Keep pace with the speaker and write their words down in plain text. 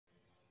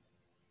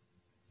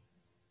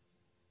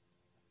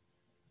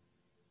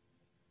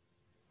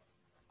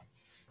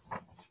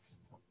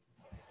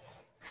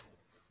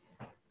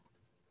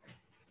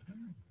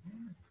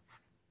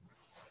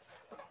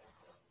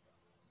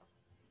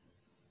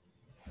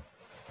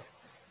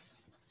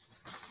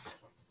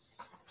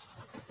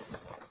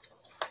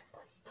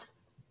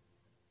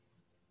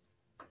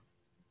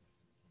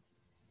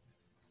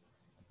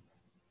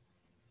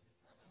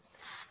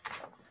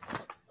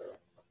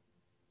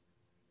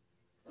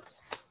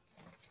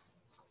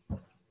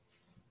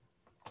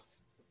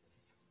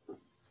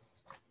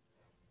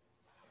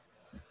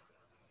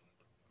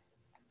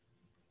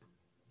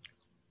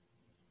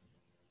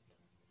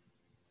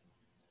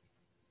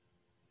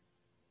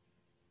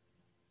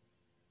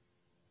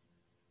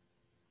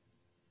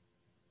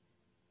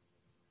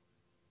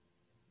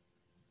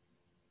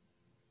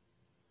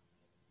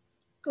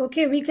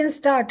Okay, we can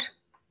start.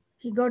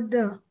 He got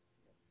the...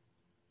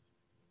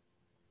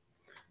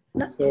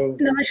 So,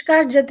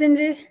 Namaskar, Jatin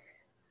ji.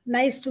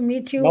 Nice to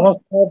meet you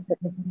Namaskar,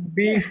 Professor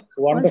Abbi. on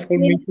Wonderful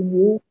screen. meeting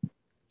you.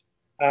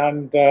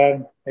 And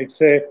it's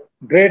a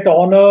great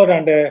honor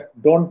and a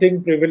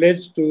daunting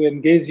privilege to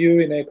engage you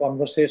in a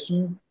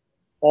conversation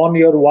on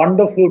your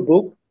wonderful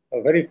book,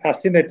 a very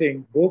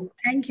fascinating book,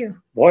 Thank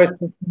you. Voices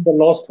from the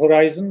Lost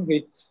Horizon,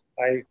 which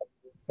I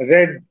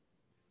read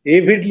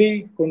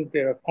avidly,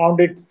 found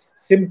it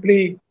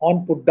simply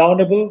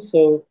unputdownable.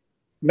 So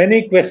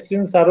many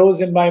questions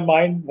arose in my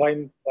mind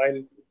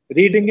while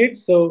reading it.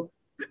 So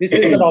this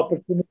is an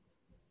opportunity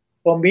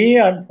for me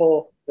and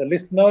for the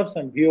listeners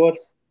and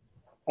viewers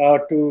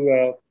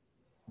to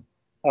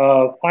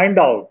find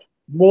out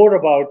more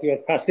about your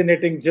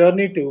fascinating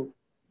journey to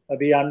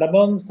the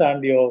Andamans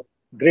and your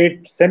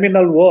great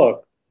seminal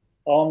work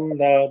on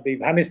the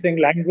vanishing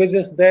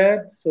languages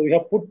there. So you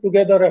have put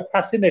together a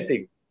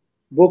fascinating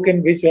book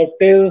in which you have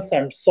tales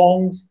and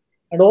songs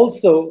and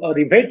also a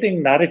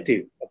riveting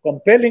narrative, a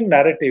compelling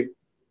narrative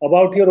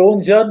about your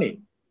own journey.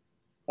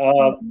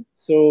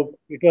 So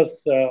it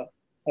was a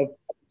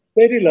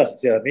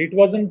perilous journey. It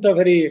wasn't a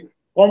very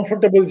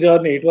comfortable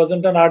journey. It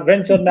wasn't an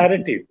adventure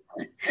narrative.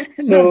 No,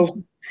 no.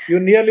 So you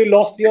nearly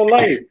lost your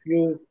life.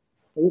 You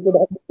could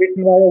have been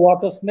bitten by a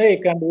water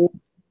snake, and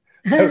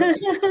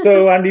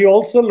and you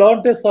also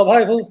learned a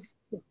survival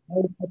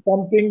by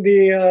pumping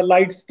the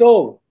light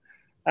stove,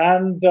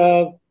 and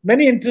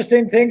many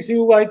interesting things.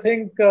 I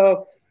think,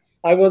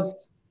 I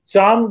was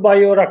charmed by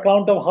your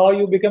account of how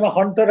you became a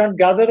hunter and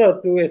gatherer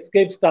to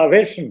escape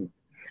starvation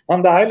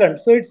on the island.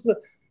 So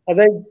as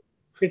I,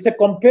 it's a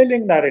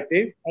compelling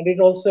narrative, and it's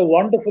also a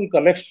wonderful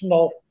collection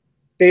of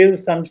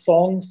tales and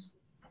songs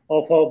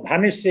of a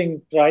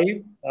vanishing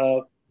tribe.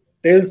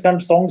 Tales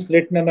and songs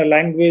written in a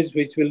language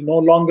which will no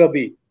longer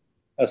be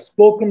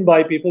spoken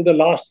by people. The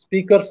last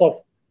speakers of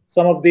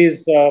some of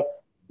these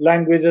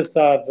languages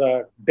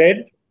are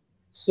dead.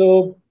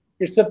 So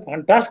it's a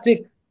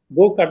fantastic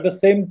book. At the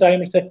same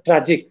time, it's a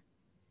tragic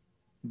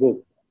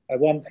book.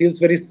 One feels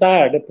very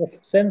sad. A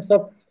sense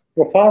of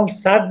profound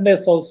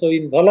sadness also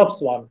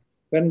envelops one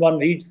when one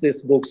reads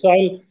this book. So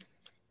I'll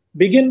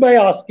begin by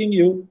asking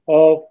you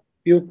a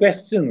few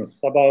questions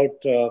about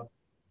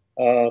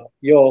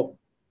your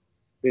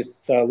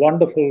this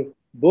wonderful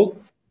book,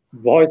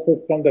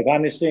 Voices from the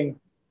Vanishing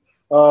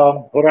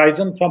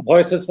Horizon, from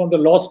Voices from the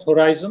Lost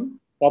Horizon,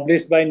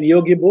 published by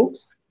Niyogi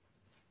Books.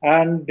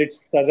 And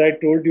it's, as I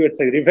told you, it's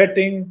a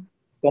riveting,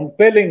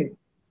 compelling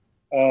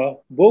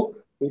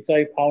book, which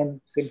I found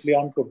simply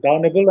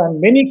unputdownable. And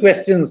many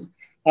questions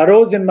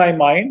arose in my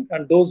mind,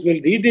 and those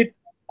will read it.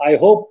 I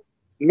hope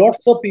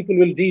lots of people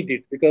will read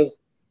it because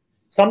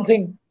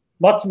something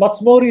much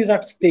more is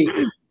at stake.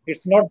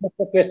 It's not just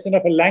a question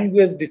of a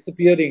language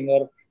disappearing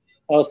or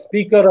a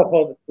speaker of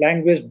a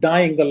language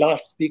dying, the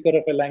last speaker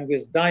of a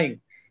language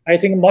dying. I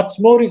think much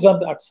more is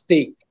at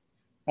stake,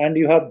 and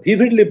you have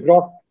vividly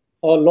brought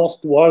a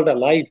lost world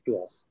alive to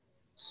us.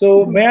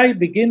 So, may I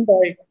begin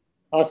by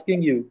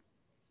asking you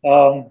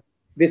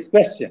this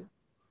question?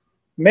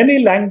 Many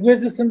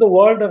languages in the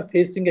world are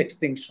facing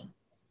extinction.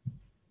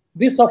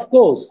 This, of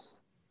course,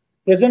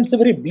 presents a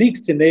very bleak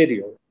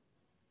scenario.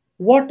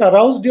 What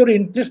aroused your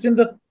interest in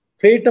the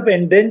fate of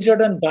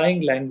endangered and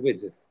dying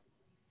languages?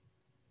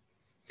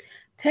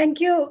 Thank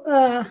you,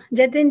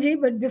 Jatin ji.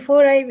 But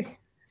before I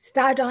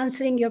start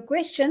answering your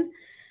question,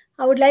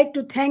 I would like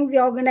to thank the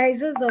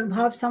organizers of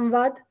Bhava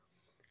Samvad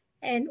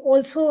and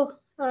also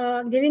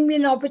giving me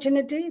an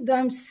opportunity, though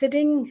I'm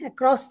sitting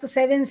across the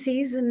seven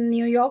seas in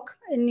New York,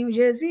 in New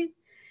Jersey,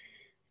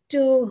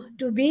 to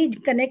be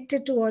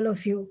connected to all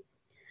of you.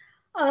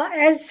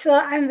 As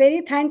I'm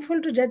very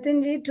thankful to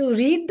Jatin ji to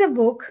read the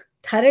book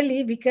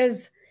thoroughly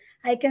because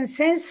I can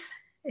sense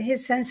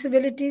his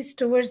sensibilities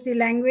towards the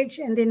language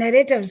and the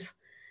narrators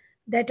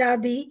that are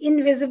the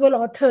invisible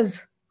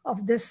authors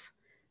of this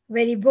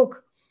very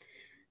book.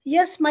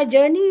 Yes, my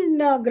journey in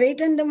Great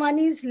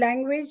Andamani's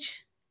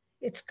language,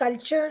 its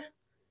culture,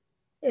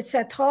 its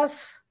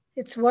ethos,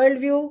 its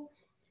worldview,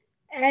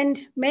 and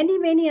many,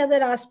 many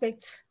other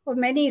aspects of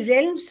many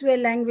realms where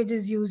language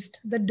is used,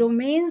 the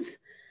domains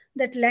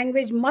that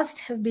language must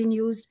have been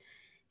used,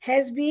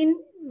 has been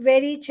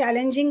very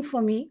challenging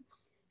for me.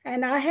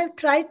 And I have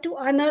tried to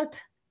unearth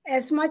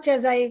as much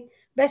as I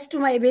best to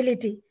my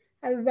ability.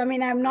 I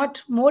mean, I'm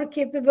not more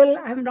capable,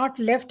 I have not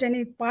left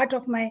any part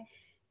of my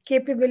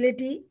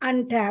capability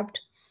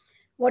untapped.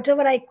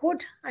 Whatever I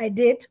could, I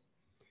did.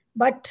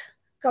 But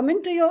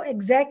coming to your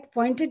exact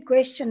pointed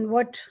question,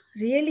 what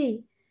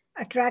really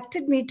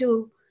attracted me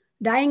to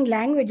dying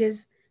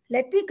languages,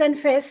 let me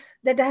confess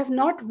that I have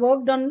not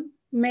worked on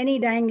many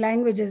dying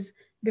languages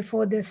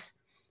before this.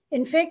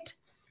 In fact,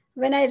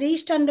 when I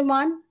reached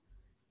Andaman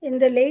in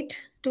the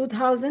late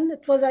 2000,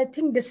 it was I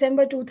think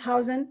December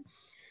 2000,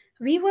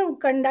 we were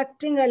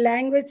conducting a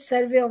language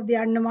survey of the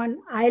Andaman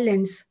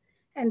Islands,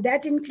 and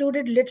that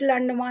included Little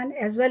Andaman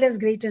as well as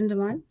Great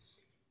Andaman.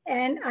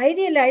 And I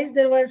realized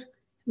there were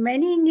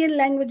Many Indian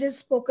languages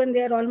spoken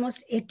there,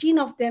 almost 18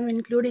 of them,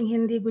 including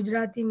Hindi,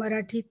 Gujarati,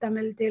 Marathi,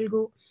 Tamil,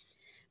 Telugu.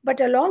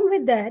 But along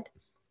with that,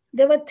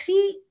 there were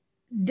three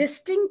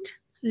distinct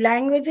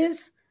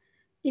languages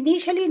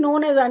initially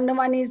known as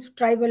Andamanese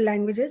tribal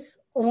languages: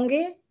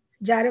 Onge,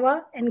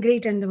 Jarawa, and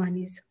Great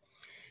Andamanese.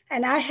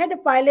 And I had a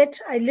pilot,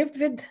 I lived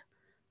with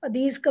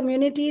these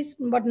communities,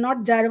 but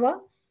not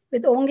Jarawa,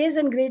 with Onges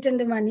and Great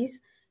Andamanese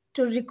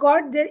to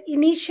record their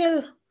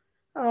initial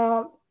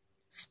uh,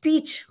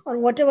 speech or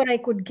whatever I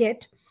could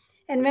get.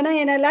 And when I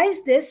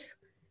analyzed this,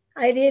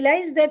 I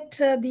realized that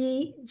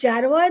the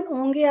Jarawa and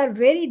Onge are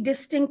very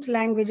distinct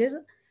languages,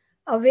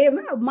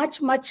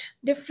 much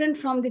different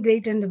from the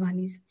Great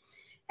Andamanese.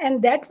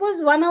 And that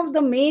was one of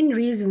the main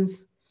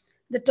reasons.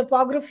 The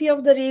topography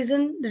of the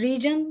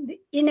region, the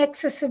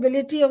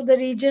inaccessibility of the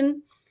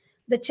region,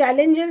 the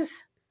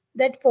challenges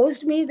that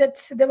posed me that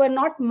there were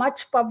not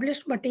much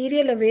published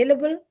material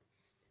available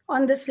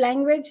on this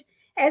language,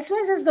 as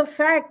well as the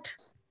fact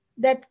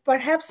that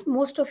perhaps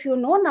most of you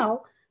know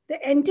now,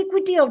 the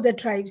antiquity of the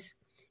tribes.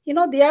 You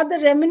know, they are the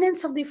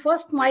remnants of the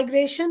first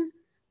migration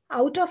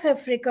out of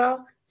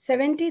Africa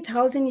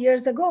 70,000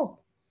 years ago.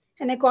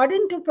 And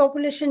according to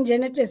population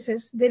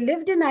geneticists, they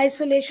lived in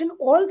isolation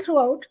all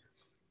throughout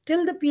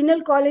till the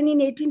penal colony in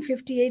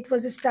 1858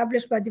 was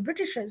established by the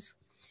Britishers.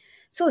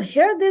 So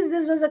here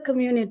this was a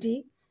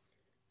community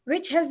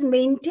which has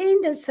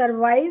maintained and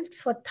survived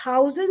for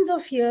thousands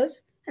of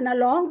years. And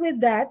along with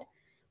that,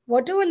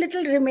 whatever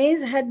little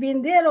remains had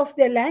been there of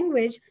their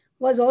language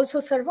was also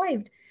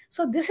survived.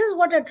 So this is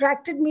what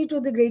attracted me to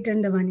the Great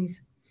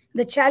Andamanese.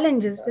 The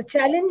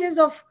challenges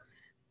of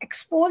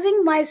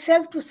exposing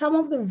myself to some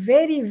of the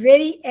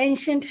very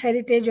ancient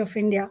heritage of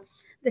India,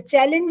 the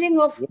challenging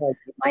of Yeah,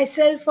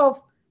 myself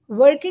of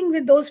working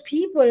with those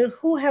people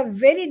who have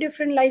very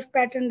different life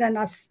pattern than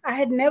us. I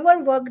had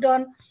never worked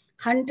on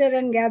hunter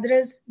and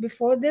gatherers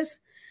before this.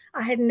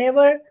 I had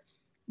never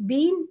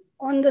been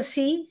on the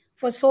sea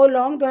for so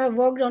long to have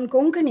worked on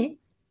Konkani,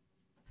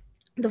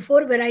 the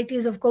four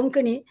varieties of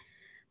Konkani,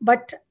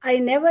 but I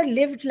never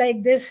lived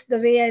like this the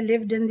way I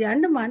lived in the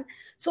Andaman.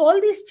 So all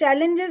these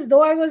challenges,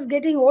 though I was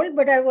getting old,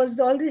 but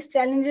all these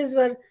challenges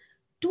were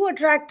too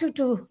attractive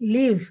to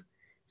leave.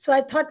 So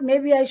I thought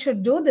maybe I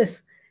should do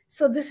this.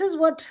 So this is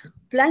what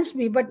plunged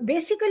me. But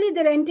basically,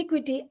 their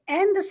antiquity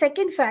and the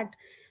second fact,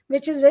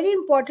 which is very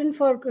important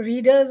for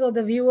readers or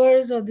the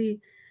viewers or the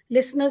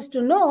listeners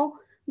to know,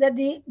 that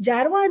the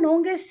Jarwa and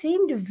Onge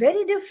seemed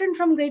very different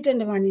from Great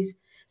Andamanese.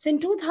 So in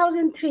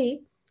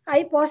 2003,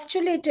 I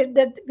postulated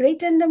that Great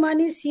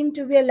Andamanese seemed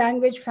to be a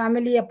language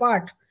family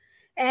apart.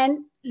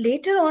 And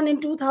later on in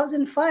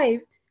 2005,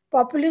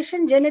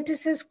 population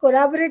geneticists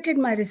corroborated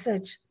my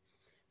research.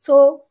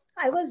 So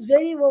I was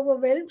very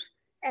overwhelmed.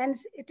 And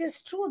it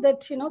is true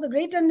that, you know, the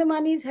Great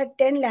Andamanese had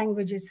 10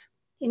 languages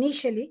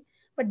initially,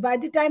 but by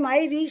the time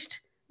I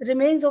reached, the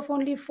remains of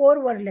only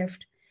 4 were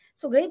left.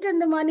 So Great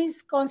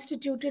Andamanese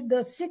constituted the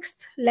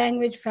 6th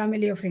language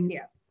family of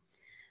India.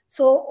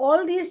 So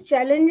all these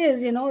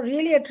challenges, you know,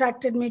 really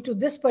attracted me to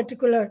this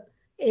particular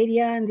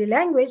area and the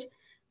language.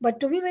 But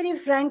to be very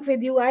frank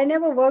with you, I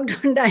never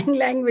worked on dying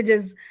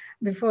languages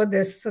before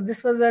this. So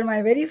this was where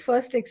my very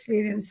first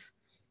experience.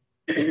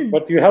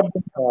 but you have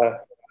been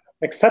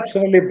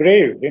exceptionally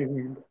brave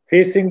in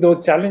facing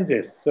those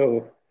challenges.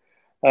 So,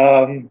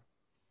 um,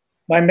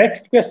 my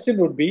next question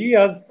would be,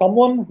 as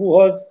someone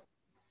who has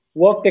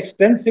worked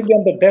extensively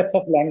on the death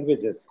of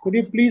languages, could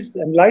you please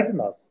enlighten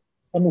us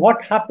on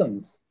what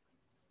happens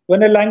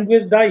when a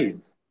language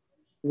dies?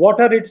 What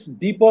are its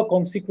deeper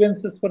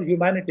consequences for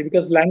humanity?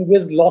 Because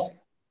language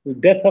loss, the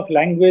death of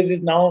language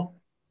is now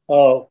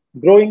a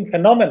growing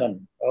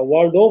phenomenon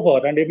world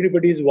over, and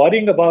everybody is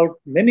worrying about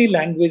many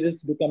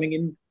languages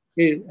becoming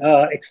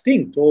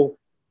extinct or,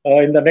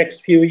 in the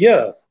next few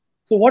years.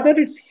 So, what are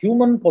its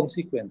human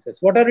consequences?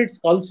 What are its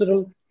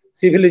cultural,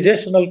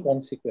 civilizational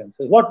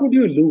consequences? What would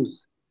you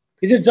lose?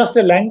 Is it just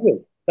a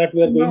language that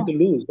we are going to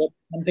No. lose? That's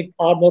something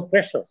far more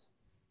precious,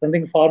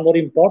 something far more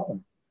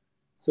important.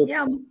 So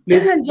Yeah,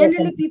 please share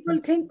generally some. people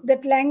think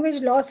that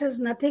language loss is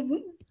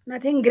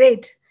nothing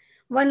great.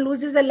 One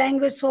loses a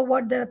language, so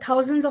what? There are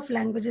thousands of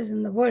languages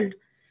in the world.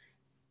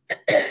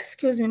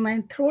 Excuse me,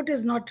 my throat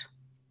is not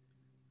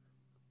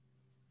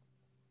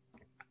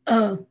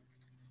uh,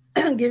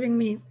 giving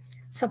me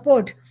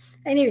support.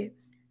 Anyway,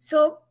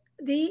 so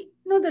the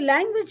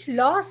language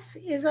loss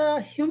is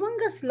a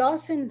humongous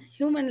loss in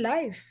human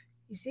life.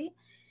 You see,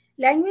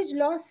 language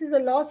loss is a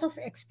loss of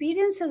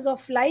experiences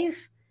of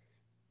life,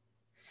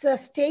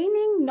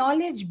 sustaining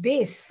knowledge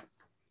base,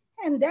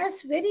 and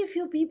that's very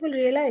few people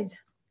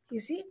realize. You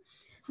see,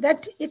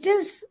 that it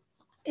is,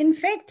 in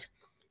fact,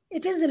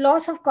 it is the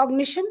loss of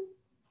cognition.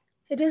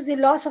 It is the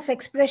loss of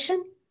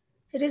expression.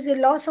 It is the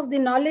loss of the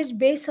knowledge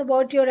base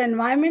about your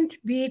environment,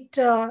 be it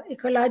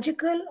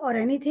ecological or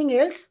anything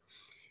else.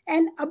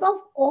 And above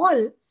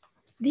all,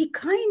 the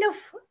kind of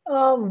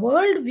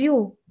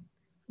worldview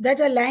that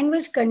a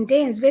language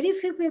contains. Very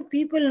few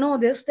people know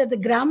this, that the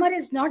grammar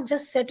is not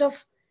just set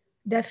of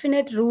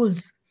definite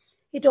rules.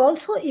 It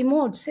also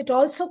emotes, it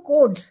also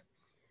codes.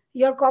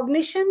 your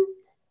cognition,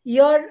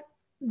 your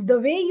the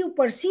way you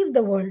perceive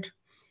the world.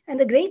 And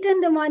the Great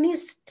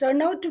Andamanis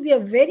turned out to be a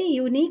very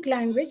unique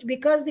language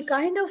because the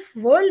kind of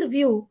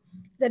worldview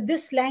that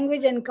this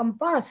language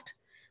encompassed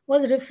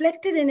was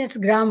reflected in its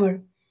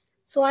grammar.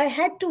 So I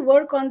had to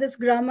work on this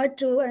grammar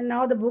too, and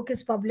now the book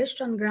is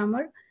published on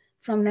grammar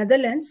from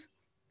Netherlands.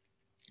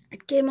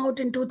 It came out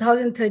in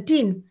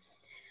 2013.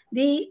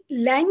 The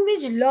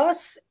language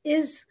loss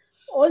is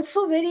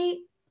also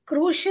very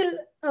crucial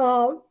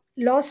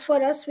loss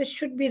for us, which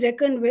should be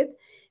reckoned with,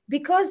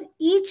 because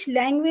each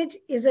language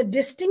is a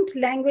distinct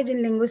language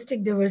in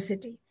linguistic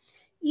diversity.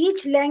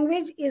 Each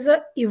language is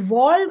a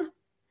evolved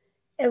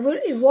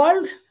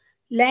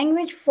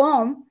language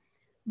form,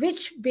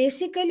 which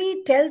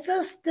basically tells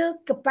us the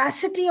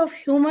capacity of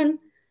human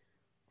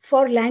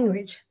for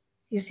language,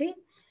 you see.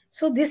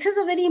 So this is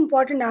a very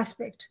important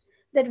aspect,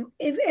 that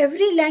if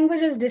every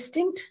language is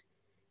distinct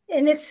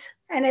in its,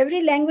 and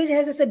every language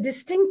has a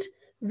distinct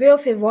way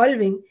of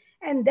evolving,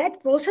 and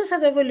that process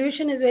of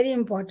evolution is very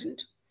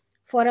important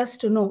for us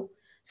to know.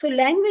 So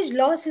language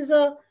loss is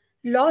a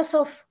loss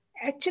of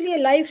actually a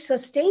life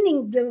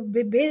sustaining,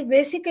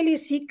 basically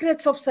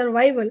secrets of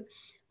survival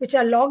which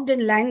are logged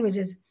in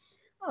languages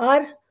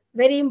are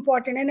very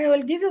important. And I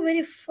will give you a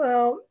very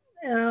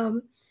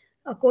um,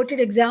 a quoted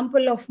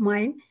example of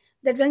mine,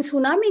 that when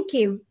tsunami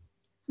came,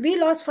 we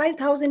lost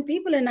 5,000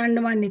 people in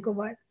Andaman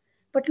Nicobar,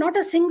 but not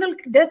a single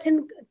death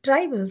in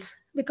tribals,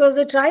 because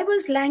the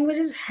tribals'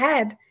 languages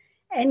had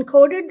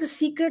encoded the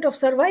secret of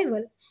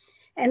survival.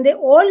 And they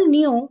all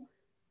knew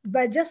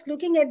by just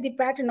looking at the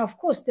pattern. Of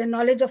course, their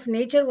knowledge of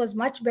nature was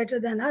much better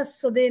than us.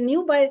 So they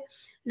knew by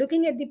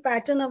looking at the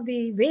pattern of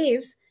the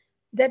waves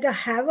that a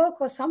havoc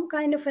or some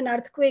kind of an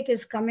earthquake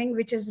is coming,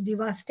 which is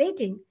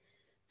devastating.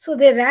 So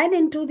they ran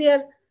into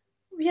their,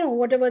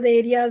 whatever the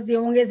areas, the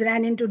Onges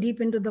ran into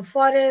deep into the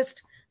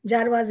forest,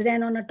 Jarvas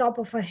ran on the top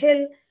of a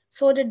hill,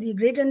 so did the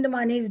Great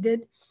Andamanis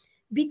did,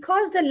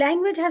 because the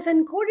language has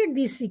encoded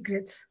these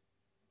secrets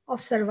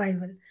of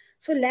survival.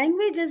 So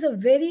language is a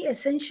very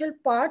essential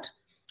part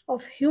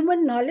of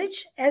human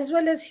knowledge as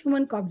well as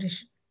human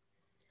cognition.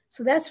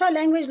 So that's why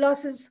language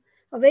loss is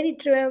a very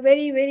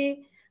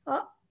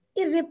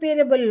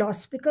irreparable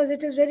loss, because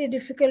it is very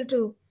difficult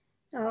to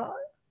uh,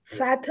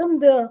 fathom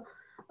the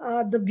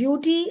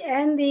beauty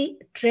and the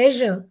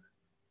treasure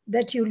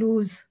that you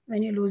lose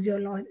when you lose your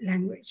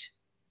language.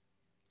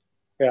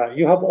 Yeah,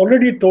 you have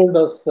already told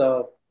us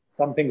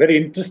something very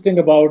interesting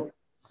about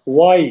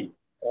why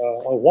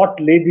or what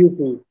led you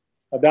to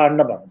the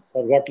Andamans,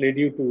 or what led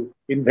you to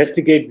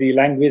investigate the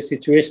language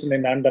situation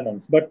in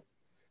Andamans. But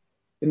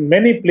in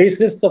many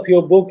places of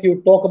your book,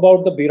 you talk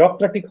about the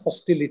bureaucratic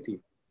hostility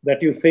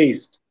that you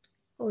faced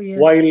Oh yes.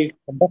 while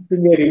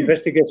conducting your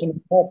investigation.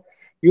 In fact,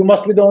 you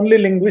must be the only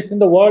linguist in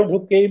the world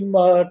who came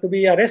to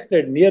be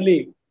arrested,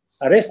 nearly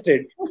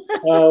arrested,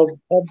 for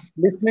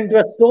listening to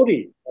a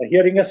story,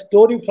 hearing a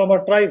story from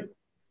a tribe.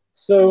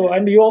 So,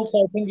 and you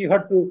also, I think you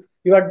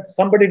had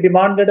somebody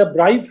demanded a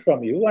bribe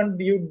from you, and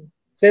you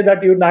say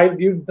that you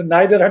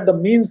neither had the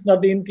means nor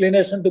the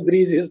inclination to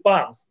grease his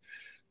palms.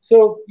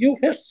 So you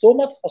faced so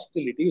much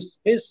hostility, you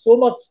faced so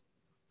much,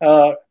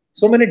 uh,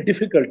 so many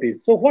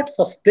difficulties. So what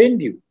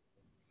sustained you?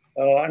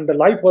 And the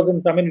life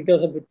wasn't, I mean, it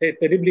was a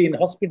terribly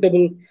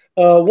inhospitable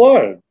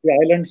world. The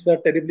islands were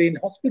terribly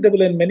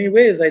inhospitable in many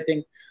ways. I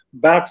think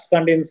bats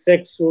and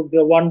insects would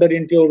wander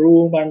into your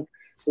room, and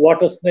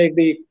water snake,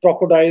 the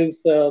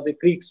crocodiles, the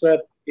creeks were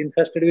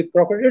infested with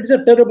crocodiles. It's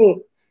a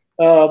terrible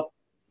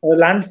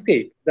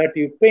landscape that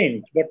you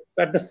paint. But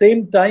at the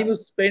same time, you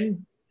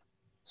spend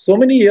so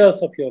many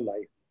years of your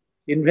life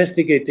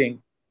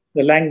investigating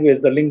the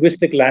language, the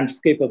linguistic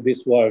landscape of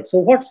this world. So,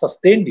 what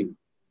sustained you?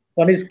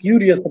 One is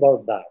curious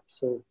about that.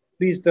 So,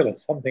 please tell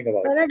us something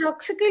about it.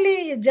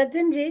 Paradoxically,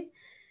 Jatinji,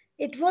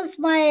 it was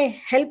my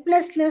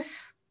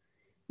helplessness,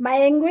 my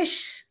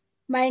anguish,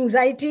 my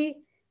anxiety,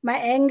 my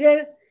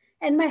anger,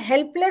 and my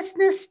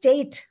helplessness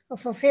state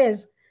of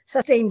affairs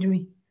sustained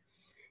me.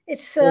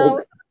 It's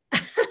Oh,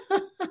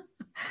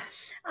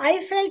 I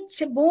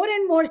felt more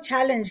and more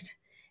challenged.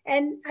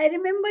 And I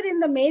remember in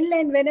the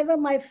mainland, whenever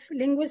my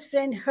linguist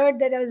friend heard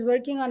that I was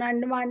working on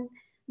Andaman,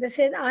 they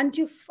said, "Aren't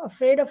you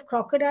afraid of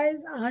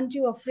crocodiles? Aren't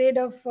you afraid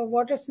of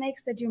water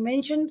snakes that you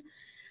mentioned?"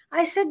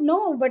 I said,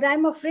 "No, but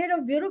I'm afraid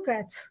of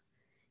bureaucrats,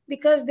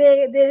 because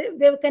they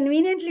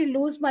conveniently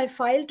lose my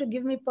file to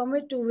give me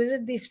permit to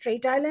visit the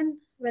Strait Island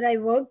where I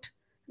worked.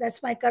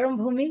 That's my Karam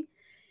Bhumi,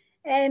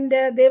 and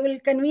they will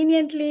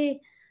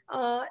conveniently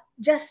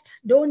just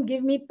don't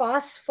give me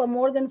pass for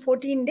more than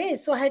 14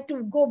 days. So I had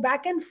to go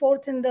back and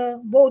forth in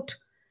the boat,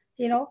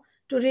 to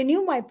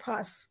renew my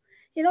pass.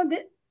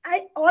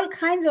 I all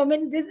kinds of, I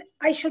mean,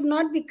 I should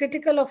not be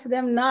critical of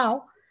them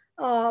now,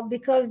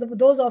 because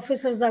those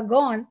officers are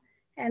gone,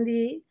 and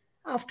the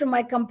after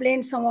my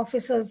complaint, some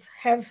officers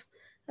have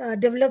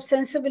developed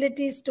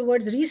sensibilities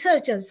towards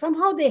researchers.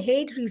 Somehow they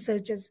hate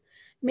researchers,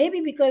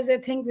 maybe because they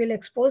think we'll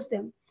expose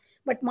them.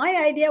 But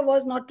my idea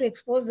was not to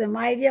expose them.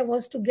 My idea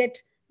was to get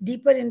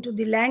deeper into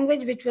the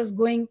language which was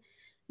going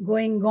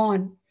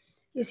gone.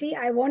 You see,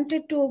 I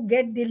wanted to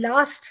get the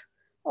last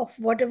of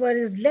whatever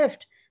is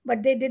left,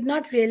 but they did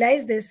not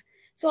realize this.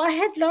 So I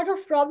had a lot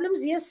of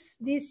problems. Yes,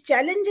 these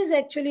challenges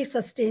actually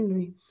sustained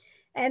me.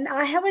 And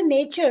I have a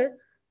nature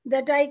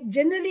that I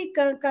generally,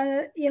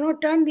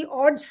 turn the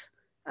odds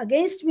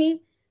against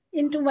me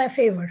into my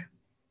favor.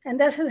 And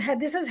this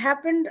has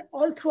happened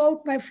all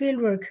throughout my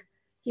field work.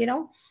 You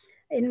know,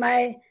 in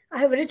my I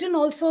have written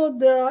also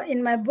the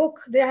in my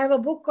book. They have a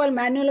book called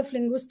Manual of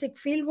Linguistic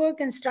Fieldwork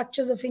and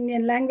Structures of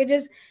Indian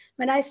Languages.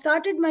 When I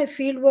started my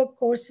fieldwork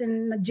course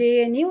in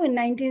JNU in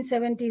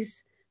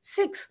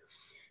 1976,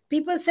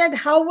 people said,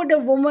 "How would a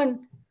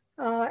woman,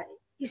 uh,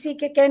 you see,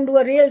 can do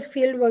a real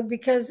fieldwork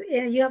because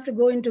you have to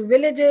go into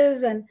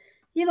villages and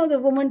the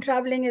woman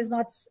traveling is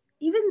not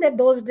even that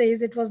those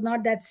days it was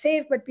not that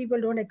safe, but people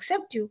don't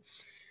accept you."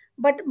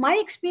 But my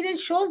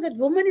experience shows that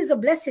woman is a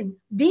blessing.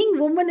 Being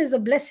woman is a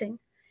blessing.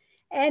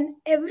 And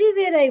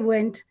everywhere I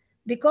went,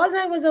 because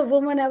I was a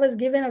woman, I was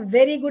given a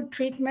very good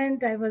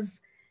treatment. I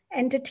was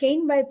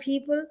entertained by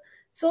people.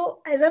 So,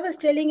 as I was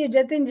telling you,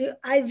 Jatin,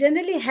 I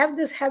generally have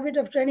this habit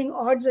of turning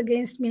odds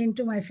against me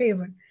into my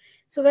favor.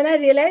 So, when I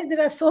realized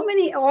there are so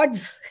many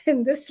odds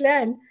in this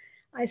land,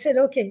 I said,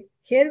 okay,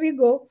 here we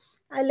go.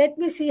 Let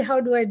me see how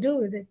do I do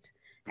with it.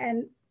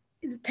 And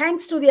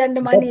thanks to the But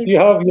Andamanis, you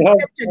have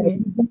accepted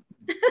me.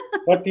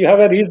 but you have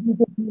a reason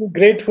to feel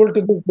grateful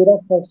to these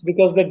bureaucrats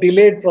because they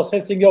delayed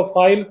processing your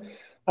file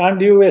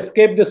and you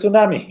escaped the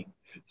tsunami.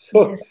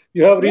 So Yes,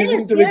 you have reason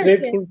yes, to be yes, yes.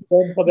 grateful to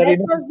them for their That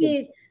was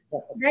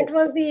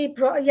innocence.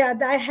 the yeah.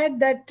 I had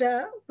that.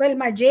 Well,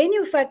 my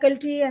JNU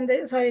faculty and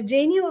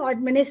JNU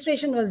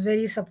administration was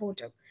very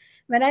supportive.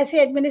 When I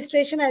say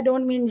administration, I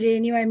don't mean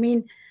JNU. I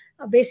mean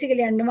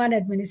basically Andaman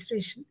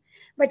administration.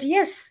 But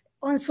yes,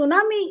 on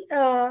tsunami.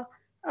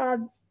 Uh,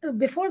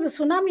 Before the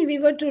tsunami, we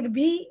were to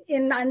be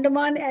in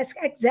Andaman as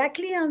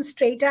exactly on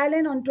Strait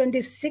Island on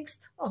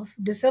 26th of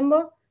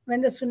December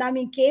when the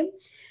tsunami came.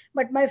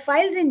 But my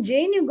files in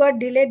JNU got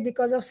delayed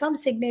because of some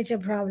signature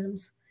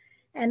problems.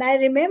 And I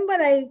remember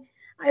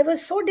I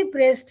was so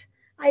depressed.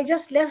 I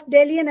just left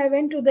Delhi and I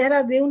went to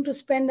Dehradun to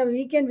spend a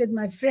weekend with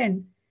my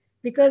friend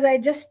because I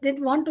just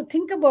didn't want to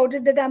think about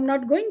it that I'm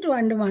not going to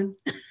Andaman.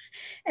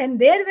 And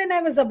there, when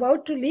I was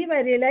about to leave,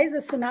 I realized the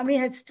tsunami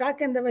had struck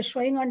and they were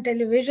showing on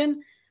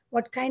television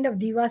what kind of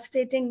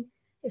devastating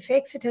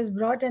effects it has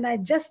brought. And I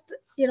just,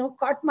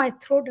 caught my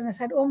throat and I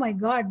said, oh my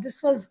God,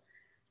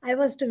 I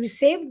was to be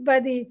saved by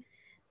the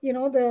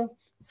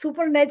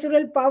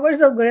supernatural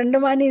powers of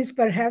Grandamanis,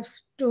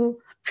 perhaps to,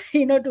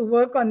 to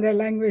work on their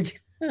language.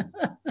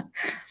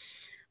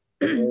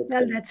 Well,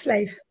 Okay. that's Yeah,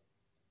 life.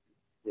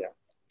 yeah.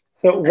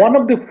 So one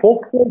of the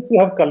folk tales you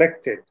have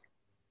collected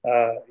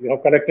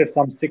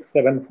some six,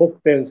 seven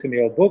folk tales in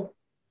your book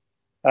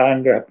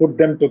and put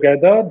them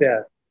together. They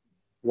are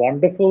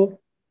wonderful.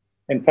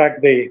 In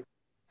fact,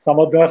 some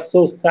of them are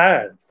so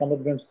sad. Some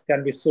of them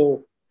can be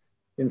so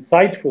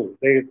insightful.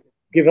 They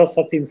give us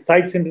such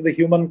insights into the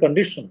human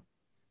condition.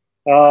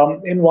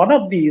 In one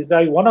of these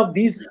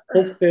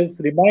folk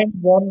tales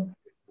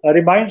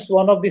reminds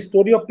one of the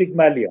story of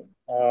Pygmalion,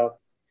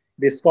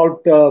 the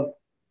sculptor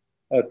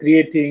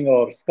creating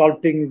or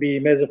sculpting the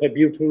image of a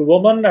beautiful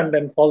woman and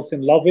then falls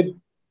in love with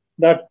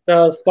that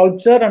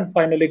sculpture, and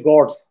finally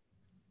gods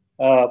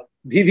uh,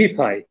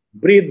 vivify,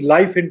 breathe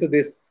life into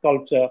this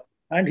sculpture,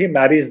 and he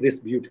marries this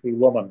beautiful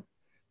woman.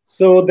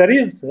 So there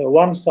is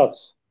one such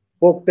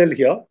folktale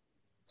here.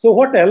 So,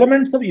 what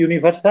elements of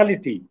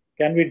universality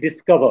can we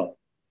discover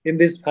in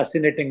these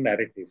fascinating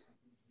narratives?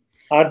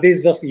 Are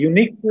these just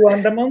unique to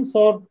Andamans,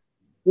 or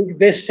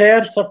they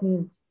share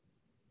certain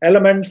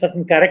elements,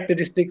 certain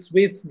characteristics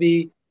with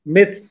the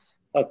myths,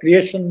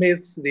 creation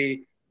myths,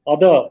 the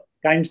other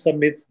kinds of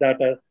myths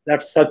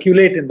that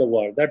circulate in the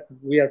world that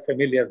we are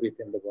familiar with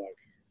in the world?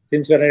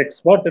 Since you're an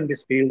expert in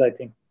this field, I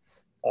think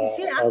You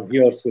see, our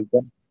viewers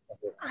will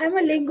I'm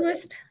a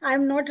linguist.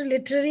 I'm not a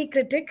literary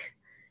critic,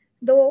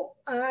 though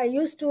I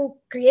used to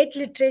create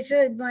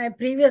literature in my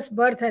previous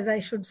birth, as I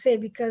should say,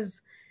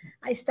 because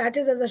I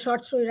started as a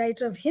short story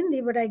writer of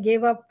Hindi, but I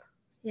gave up,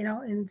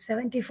 in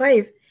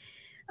 75.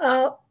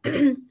 Uh,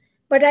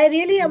 but I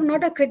really am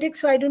not a critic,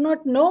 so I do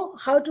not know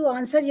how to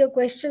answer your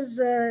questions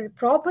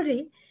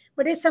properly.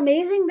 But it's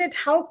amazing that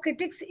how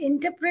critics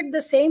interpret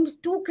the same,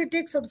 two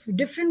critics or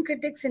different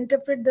critics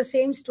interpret the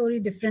same story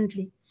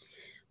differently.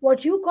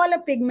 What you call a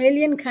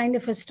Pygmalion kind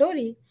of a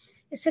story,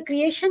 it's a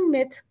creation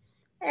myth.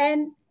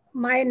 And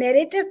my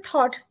narrator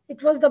thought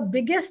it was the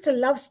biggest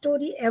love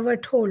story ever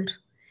told.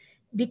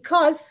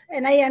 Because,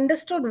 and I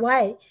understood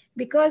why,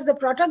 because the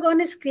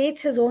protagonist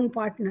creates his own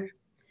partner.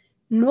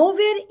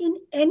 Nowhere in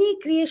any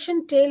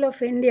creation tale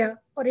of India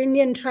or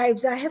Indian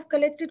tribes, I have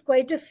collected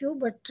quite a few,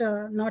 but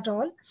not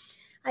all.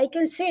 I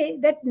can say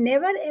that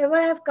never ever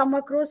have come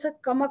across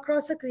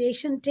a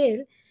creation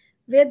tale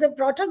where the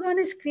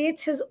protagonist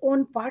creates his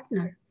own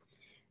partner.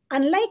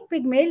 Unlike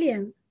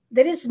Pygmalion,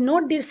 there is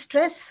no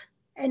distress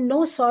and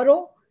no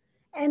sorrow,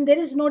 and there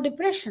is no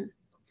depression.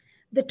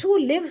 The two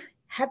live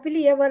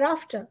happily ever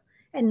after.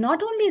 And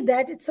not only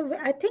that,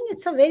 I think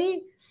it's a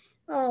very,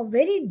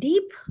 very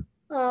deep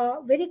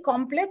very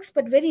complex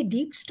but very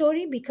deep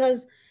story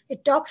because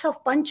it talks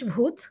of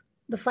Panchbhut,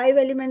 the five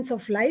elements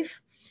of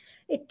life.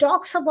 It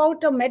talks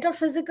about a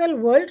metaphysical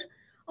world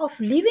of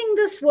leaving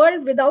this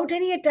world without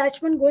any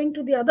attachment, going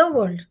to the other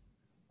world,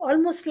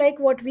 almost like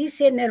what we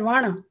say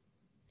nirvana.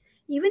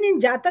 Even in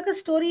Jataka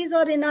stories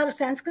or in our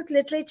Sanskrit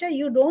literature,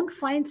 you don't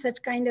find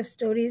such kind of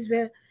stories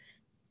where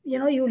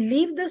you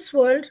leave this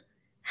world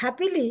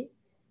happily.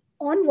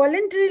 On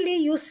voluntarily,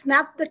 you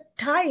snap the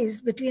ties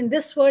between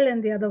this world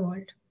and the other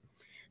world.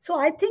 So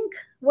I think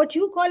what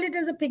you call it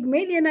as a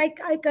Pygmalion,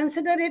 I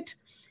consider it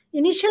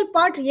initial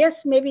part,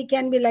 yes, maybe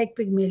can be like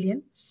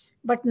Pygmalion,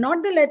 but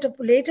not the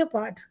later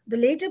part. The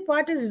later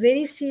part is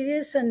very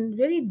serious and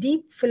very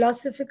deep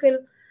philosophically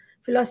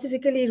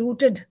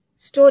rooted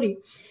story.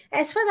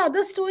 As far as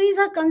other stories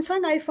are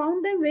concerned, I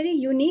found them very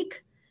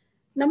unique.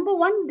 Number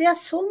one, they are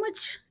so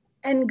much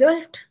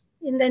engulfed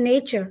in the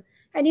nature.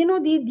 And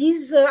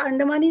these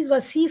Andamanis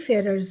were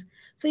seafarers.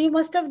 So you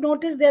must have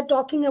noticed they're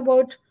talking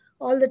about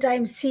all the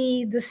time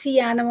sea, the sea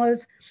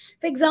animals.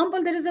 For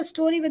example, there is a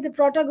story where the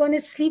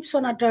protagonist sleeps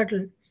on a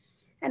turtle.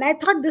 And I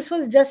thought this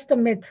was just a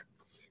myth.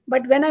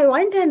 But when I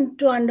went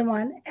into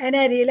Andaman and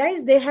I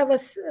realized they have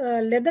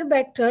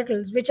leatherback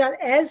turtles, which are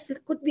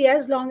could be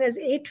as long as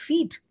 8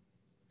 feet,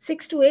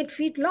 6 to 8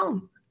 feet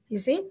long, you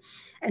see,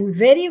 and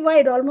very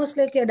wide, almost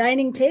like your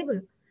dining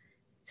table.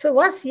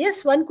 So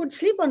yes, one could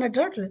sleep on a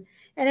turtle.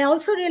 And I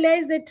also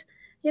realized that,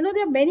 there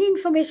are many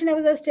information I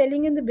was just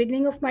telling you in the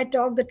beginning of my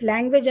talk that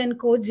language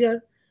encodes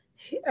your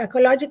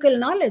ecological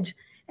knowledge.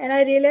 And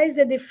I realized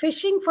that the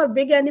fishing for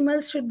big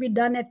animals should be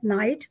done at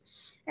night.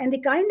 And the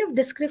kind of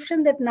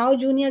description that Now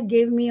Junior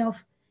gave me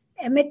of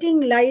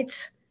emitting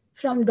lights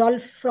from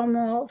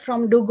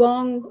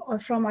dugong or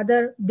from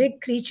other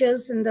big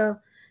creatures in the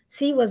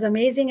sea was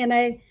amazing. And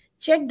I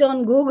checked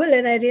on Google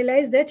and I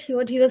realized that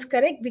what he was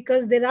correct,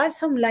 because there are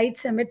some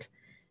lights emit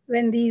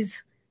when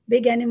these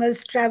big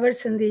animals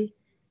traverse in the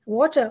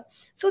water.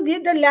 So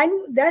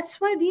that's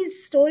why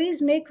these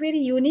stories make very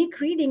unique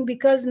reading,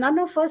 because none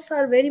of us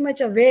are very much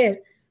aware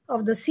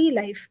of the sea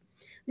life.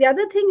 The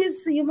other thing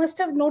is, you must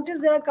have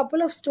noticed there are a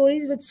couple of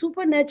stories with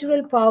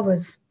supernatural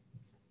powers.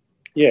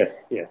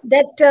 Yes, yes.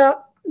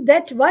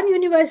 That one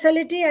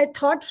universality I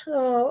thought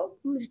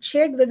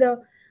shared with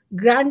a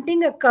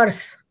granting a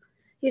curse.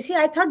 You see,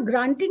 I thought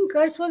granting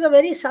curse was a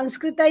very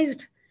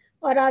Sanskritized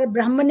or our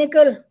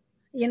Brahmanical,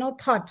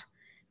 thought,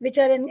 which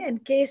are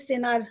encased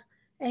in our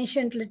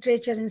ancient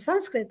literature in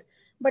Sanskrit.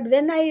 But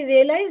when I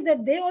realized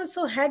that they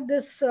also had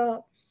this uh,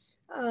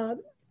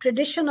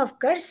 tradition of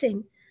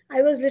cursing,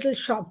 I was little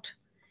shocked.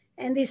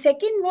 And the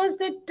second was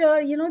that,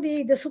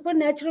 the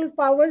supernatural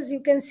powers, you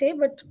can say,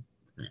 but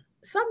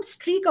some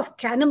streak of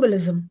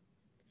cannibalism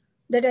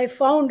that I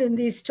found in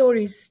these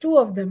stories, two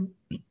of them,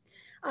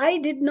 I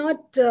did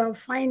not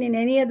find in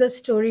any other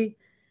story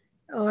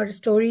or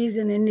stories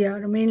in India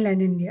or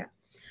mainland India.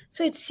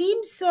 So it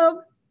seems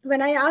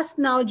when I asked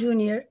Now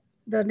Junior,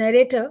 the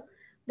narrator,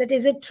 that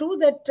is it true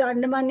that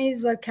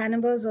Andamanis were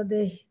cannibals or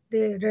they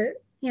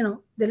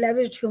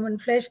lavished human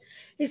flesh?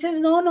 He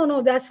says,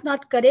 no, that's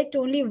not correct.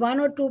 Only one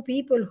or two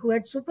people who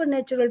had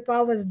supernatural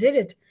powers did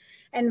it.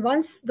 And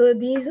once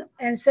these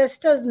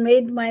ancestors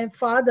made my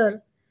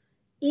father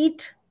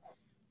eat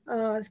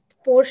a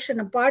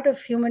a part of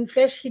human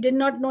flesh, he did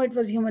not know it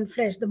was human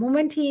flesh. The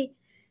moment he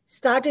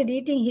started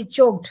eating, he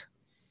choked.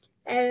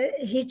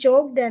 He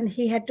choked and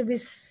he had to be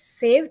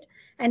saved,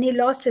 and he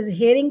lost his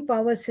hearing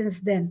power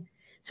since then.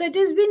 So it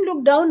has been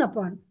looked down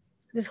upon.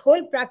 This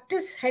whole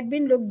practice had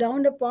been looked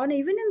down upon.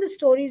 Even in the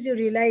stories, you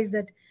realize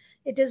that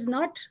it is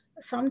not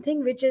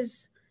something which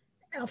is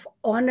of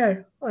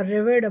honor or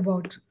revered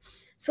about.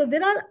 So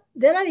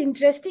there are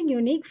interesting,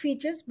 unique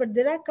features, but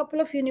there are a couple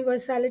of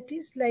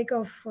universalities like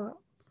of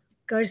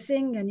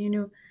cursing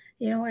and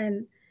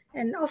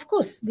and of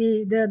course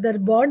the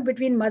bond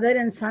between mother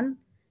and son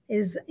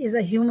is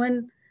a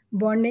human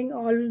bonding.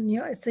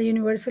 It's a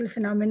universal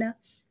phenomena.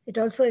 It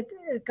also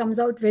comes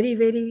out very,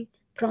 very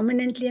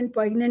prominently and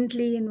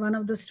poignantly in one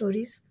of the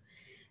stories.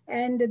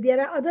 And there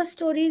are other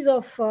stories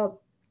of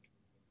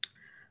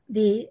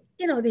the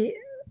you know the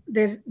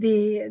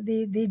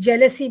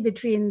jealousy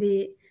between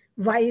the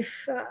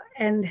wife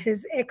and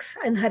his ex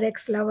and her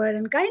ex lover,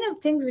 and kind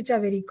of things which are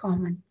very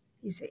common,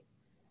 you see.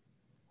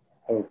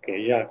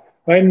 Okay, yeah.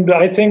 And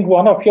I think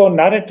one of your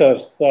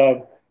narrators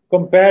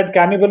compared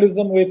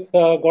cannibalism with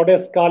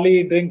Goddess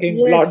Kali drinking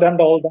blood Yes, and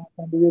all that,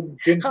 and you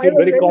didn't I feel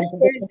was very very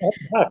confident scared.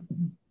 about that.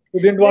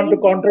 You didn't want Very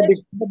to scared.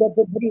 contradict, but that's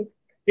a very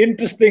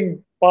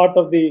interesting part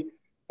of the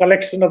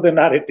collection of the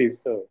narrative.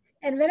 So,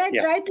 And when I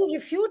yeah, try to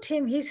refute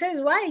him, he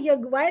says,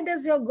 why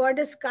does your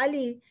goddess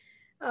Kali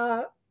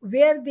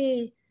wear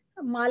the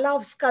mala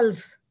of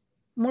skulls?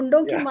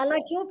 मुंडों की yeah, माला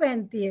क्यों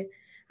पहनती है?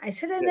 I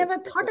said, I yes, never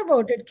thought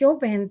about it. क्यों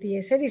पहनती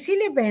है? Said,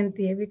 इसीलिए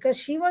पहनती है, because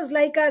she was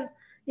like a,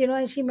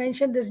 and she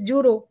mentioned this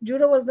Juro.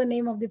 Juro was the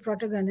name of the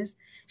protagonist.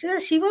 She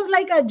said, she was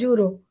like a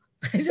Juro.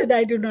 I said,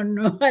 I do not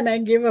know. And I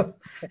gave up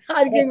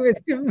arguing that's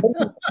with him. very,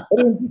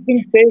 very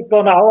interesting take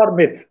on our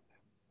myth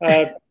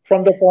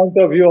from the point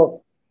of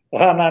view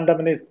of an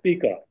Andamanese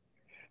speaker.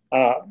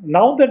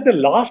 Now that the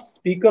last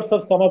speakers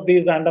of some of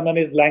these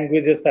Andamanese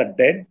languages are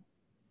dead,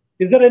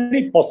 is there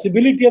any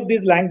possibility of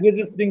these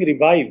languages being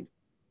revived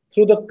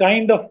through the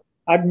kind of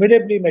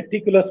admirably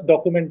meticulous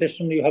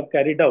documentation you have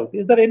carried out?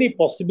 Is there any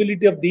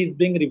possibility of these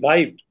being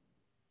revived?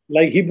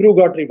 Like Hebrew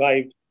got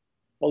revived,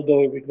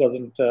 although it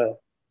wasn't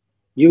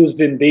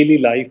used in daily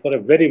life for a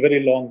very,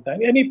 very long time.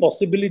 Any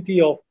possibility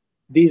of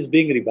these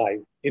being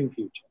revived in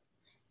future?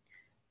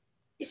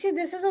 You see,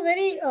 this is a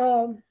very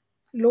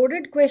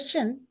loaded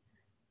question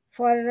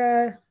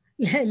for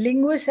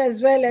linguists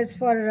as well as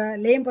for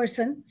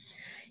layperson.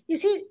 You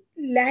see,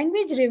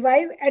 language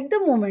revive at the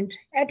moment,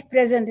 at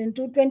present,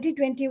 into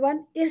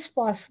 2021 is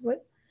possible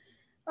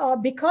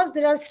because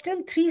there are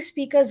still three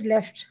speakers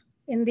left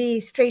in the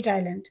Strait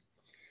Island.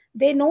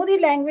 They know the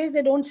language,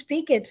 they don't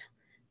speak it.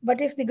 But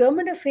if the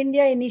government of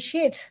India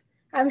initiates,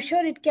 I'm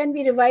sure it can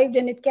be revived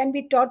and it can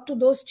be taught to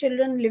those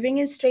children living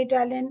in Strait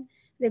Island.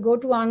 They go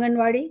to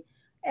Anganwadi,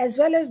 as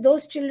well as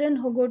those children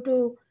who go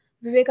to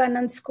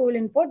Vivekanand School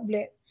in Port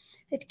Blair.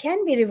 It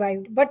can be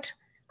revived. But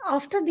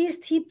after these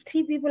three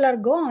people are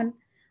gone,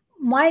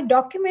 my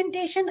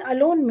documentation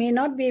alone may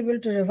not be able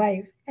to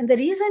revive. And the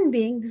reason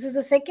being, this is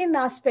the second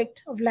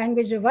aspect of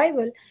language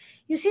revival.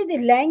 You see, the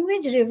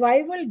language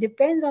revival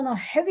depends on a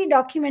heavy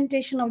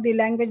documentation of the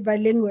language by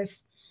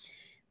linguists.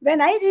 When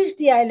I reached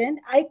the island,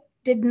 I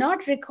did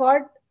not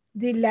record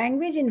the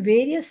language in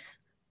various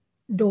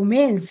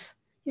domains.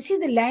 You see,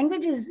 the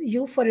language is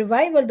you for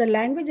revival, the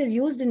language is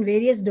used in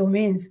various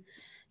domains.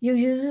 You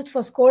use it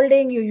for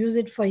scolding, you use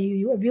it for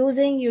you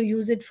abusing, you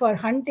use it for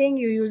hunting,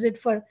 you use it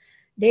for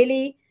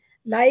daily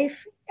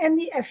life. And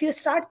if you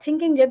start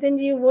thinking,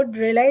 Jatinji, you would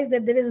realize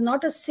that there is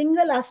not a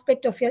single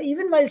aspect of your,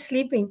 even while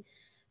sleeping,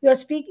 you're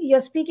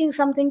speaking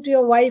something to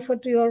your wife or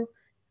to your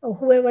or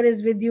whoever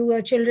is with you,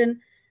 your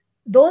children.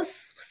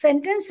 Those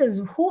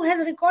sentences, who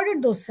has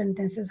recorded those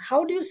sentences?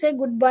 How do you say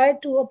goodbye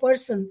to a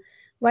person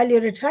while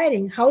you're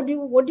retiring?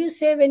 What do you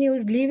say when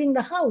you're leaving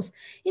the house?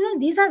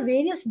 These are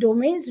various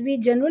domains. We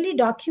generally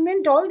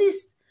document all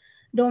these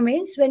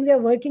domains when we are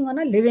working on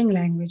a living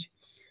language.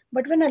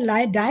 But when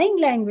a dying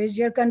language,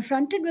 you're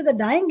confronted with a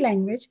dying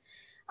language,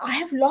 I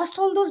have lost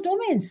all those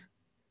domains.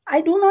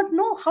 I do not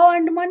know how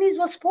Andamanese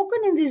was spoken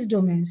in these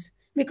domains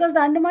because the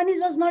Andamanese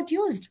was not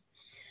used.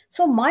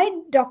 So my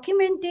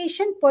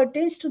documentation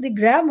pertains to the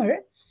grammar,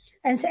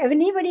 and so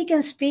anybody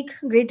can speak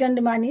Great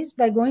Andamanese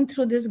by going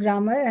through this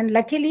grammar. And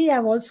luckily,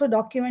 I've also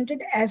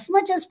documented as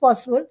much as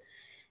possible.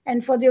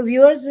 And for the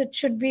viewers, it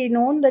should be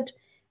known that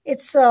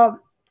it's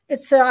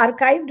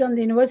archived on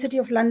the University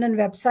of London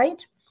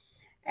website,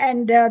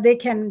 and they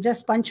can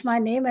just punch my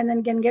name and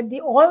then can get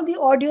all the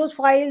audio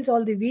files,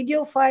 all the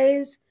video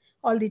files,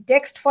 all the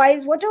text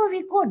files, whatever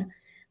we could.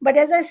 But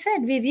as I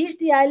said, we reached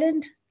the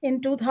island in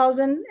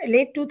 2000,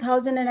 late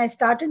 2000, and I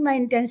started my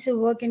intensive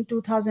work in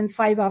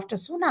 2005 after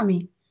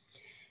tsunami.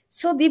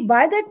 So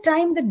by that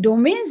time, the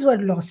domains were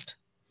lost.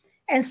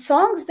 And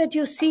songs that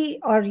you see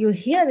or you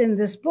hear in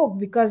this book,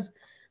 because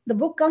the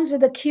book comes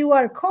with a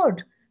QR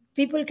code,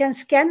 people can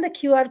scan the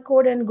QR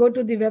code and go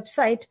to the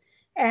website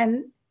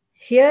and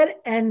hear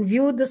and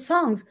view the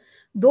songs.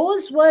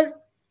 Those were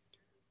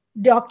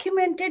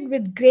documented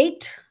with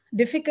great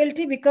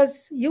difficulty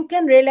because you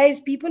can realize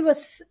people were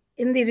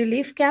in the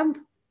relief camp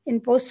in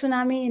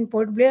post-tsunami in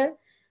Port Blair.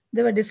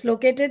 They were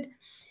dislocated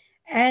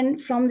and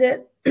from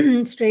the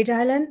Strait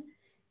Island,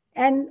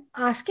 and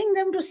asking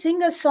them to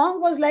sing a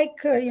song was like,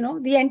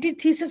 the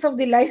antithesis of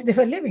the life they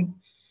were living.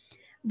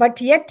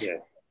 But yet, Yeah.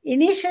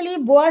 initially,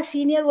 Boa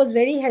Senior was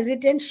very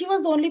hesitant. She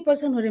was the only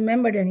person who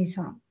remembered any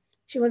song.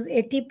 She was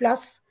 80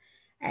 plus,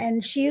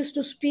 and she used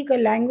to speak a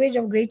language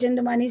of Great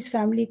Andamanese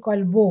family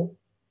called Bo.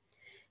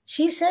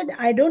 She said,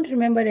 I don't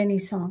remember any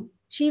song.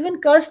 She even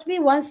cursed me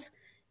once,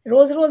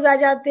 Roz Roz aa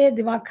jate,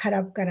 dimag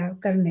kharab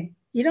karne.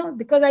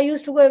 Because I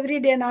used to go every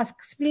day and ask,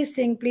 please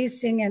sing, please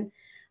sing. And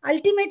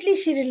ultimately,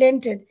 she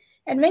relented.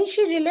 And when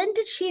she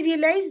relented, she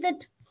realized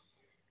that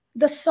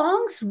the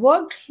songs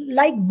worked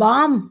like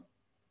balm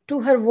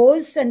to her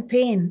woes and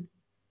pain,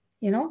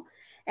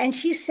 and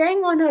she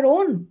sang on her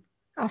own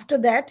after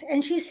that.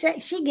 And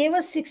she gave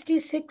us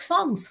 66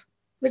 songs,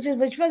 which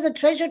was a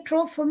treasure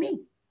trove for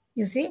me.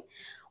 You see,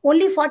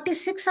 only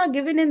 46 are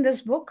given in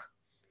this book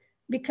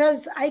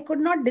because I could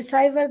not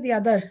decipher the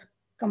other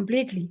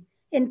completely.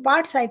 In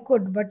parts I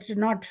could, but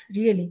not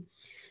really.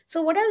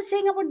 So what I was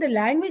saying about the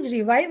language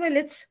revival,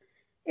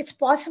 it's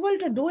possible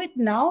to do it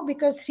now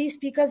because three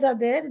speakers are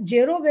there.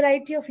 Jero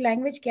variety of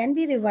language can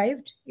be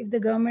revived if the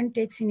government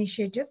takes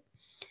initiative.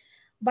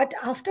 But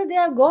after they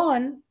are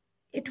gone,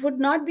 it would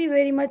not be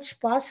very much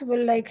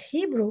possible like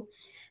Hebrew.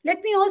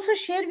 Let me also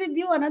share with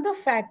you another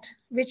fact,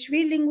 which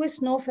we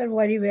linguists know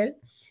very well.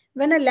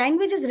 When a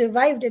language is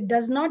revived, it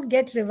does not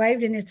get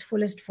revived in its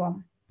fullest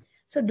form.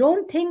 So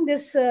don't think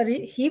this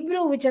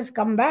Hebrew which has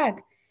come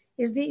back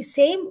is the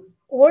same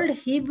old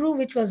Hebrew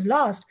which was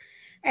lost.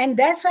 And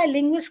that's why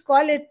linguists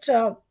call it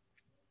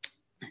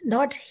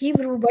not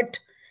Hebrew, but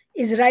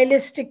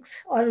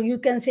Israelistics, or you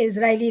can say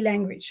Israeli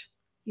language.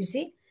 You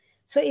see?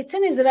 So it's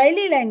an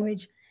Israeli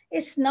language.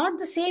 It's not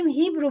the same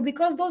Hebrew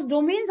because those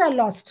domains are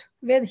lost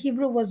where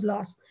Hebrew was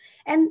lost.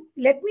 And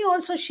let me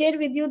also share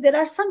with you, there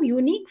are some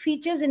unique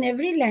features in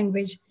every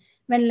language.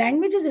 When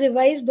language is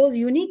revived, those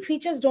unique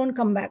features don't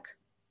come back.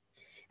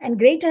 And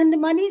Great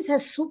Andamanese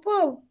has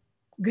super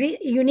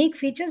unique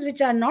features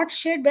which are not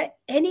shared by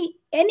any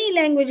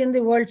language in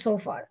the world so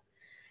far.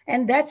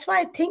 And that's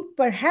why I think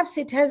perhaps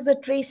it has the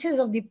traces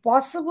of the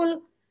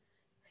possible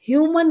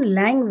human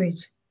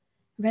language.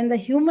 When the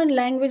human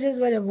languages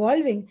were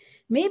evolving,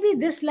 maybe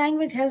this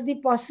language has the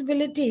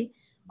possibility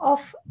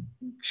of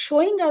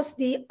showing us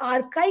the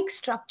archaic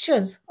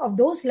structures of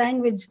those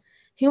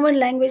human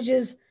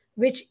languages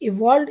which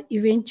evolved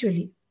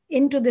eventually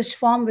into this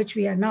form which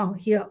we are now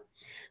here.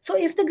 So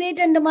if the Great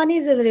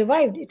Andamanese is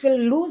revived, it will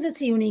lose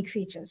its unique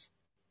features.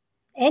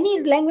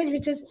 Any language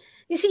which is,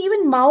 you see,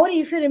 even Maori,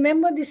 if you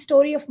remember the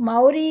story of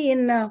Maori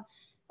in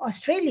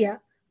Australia,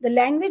 the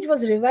language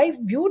was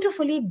revived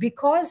beautifully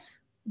because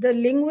the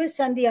linguists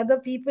and the other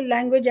people,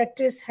 language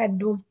actors, had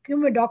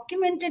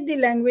documented the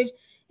language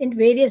in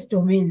various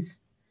domains.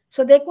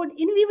 So they could,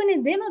 even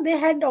if they know, they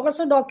had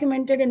also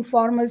documented in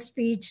formal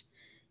speech,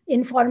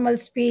 informal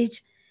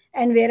speech,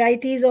 and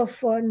varieties of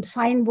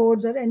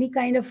signboards or any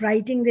kind of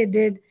writing they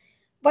did.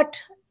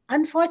 But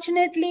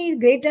unfortunately,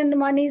 Great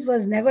Andamanese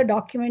was never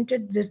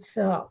documented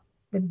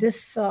with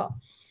this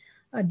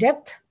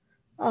depth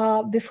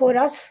before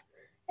us.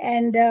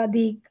 And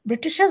the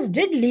Britishers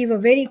did leave a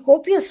very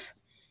copious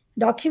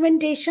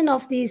documentation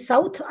of the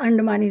South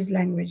Andamanese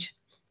language,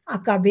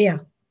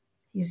 Akabea.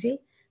 You see,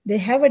 they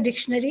have a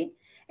dictionary,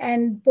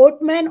 and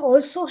Portman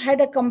also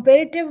had a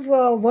comparative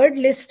word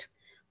list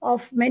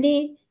of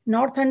many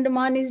North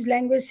Andamanese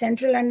language,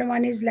 Central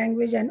Andamanese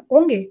language, and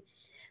Onge.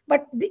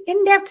 But the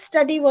in-depth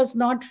study was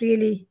not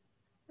really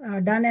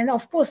done, and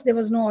of course, there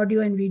was no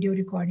audio and video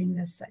recordings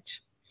as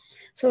such.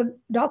 So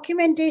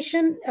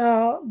documentation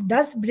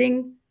does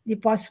bring the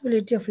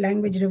possibility of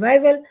language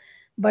revival,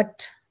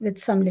 but with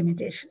some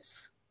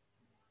limitations.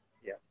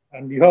 Yeah,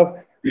 and you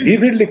have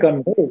vividly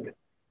conveyed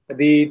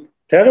the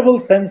terrible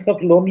sense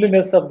of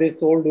loneliness of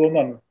this old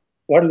woman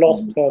who had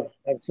lost her.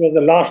 And she was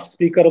the last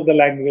speaker of the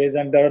language,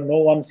 and there are no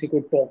one she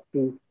could talk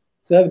to.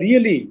 So, I have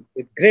really,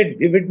 with great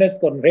vividness,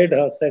 conveyed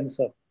her sense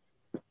of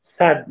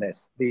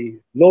sadness, the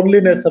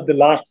loneliness of the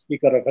last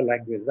speaker of a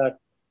language. That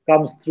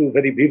comes through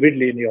very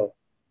vividly in your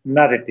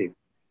narrative.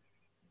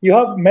 You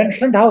have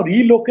mentioned how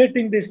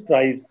relocating these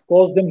tribes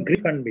caused them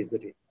grief and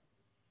misery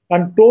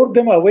and tore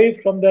them away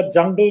from their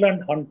jungle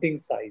and hunting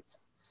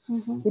sites.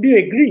 Would you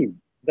agree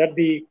that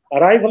the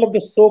arrival of the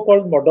so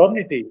called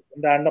modernity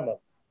in the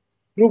Andamans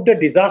proved a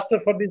disaster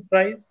for these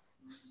tribes?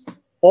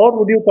 Or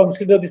would you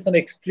consider this an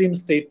extreme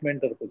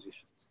statement or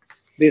position?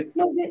 This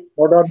No,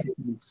 modernity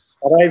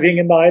arriving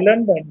in the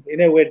island and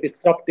in a way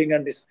disrupting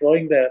and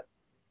destroying their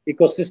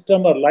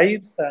ecosystem or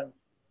lives. And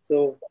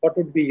so, what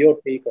would be your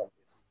take on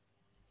this?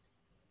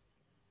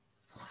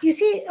 you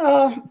see,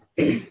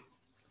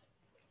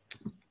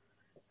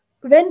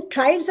 when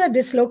tribes are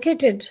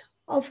dislocated,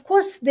 of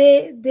course,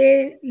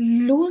 they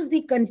lose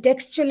the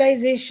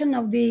contextualization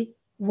of the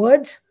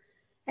words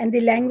and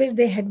the language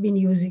they had been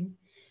using.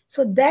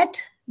 So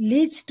that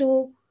leads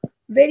to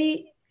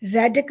very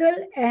radical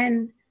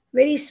and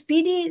very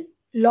speedy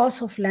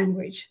loss of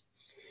language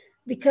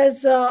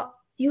because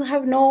you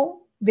have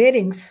no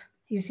bearings,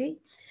 you see.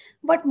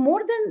 But more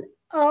than,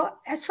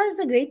 as far as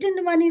the Great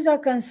Andamanese are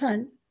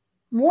concerned,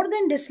 more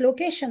than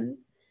dislocation,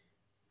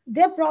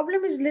 their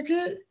problem is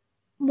little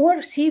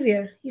more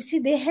severe. You see,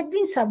 they had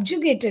been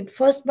subjugated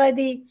first by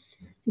the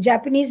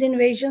Japanese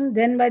invasion,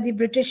 then by the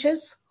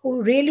Britishers,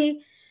 who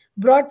really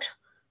brought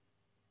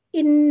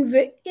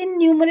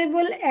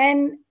innumerable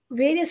and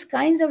various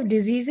kinds of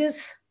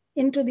diseases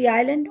into the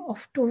island,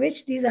 of to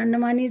which these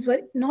Andamanis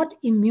were not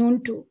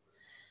immune to.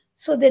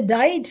 So they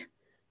died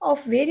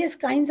of various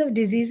kinds of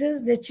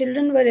diseases. Their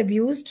children were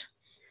abused.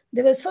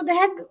 They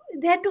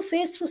had to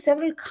face through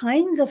several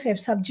kinds of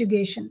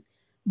subjugation,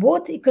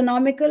 both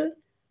economical,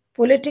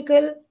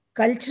 political,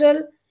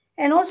 cultural,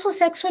 and also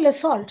sexual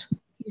assault.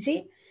 You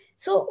see,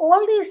 so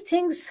all these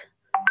things,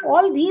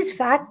 all these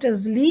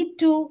factors led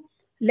to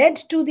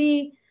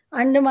the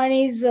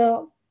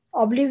Andamanese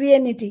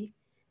oblivionity.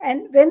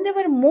 And when they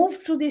were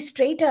moved to the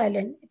Strait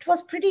Island, it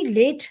was pretty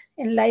late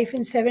in life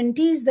in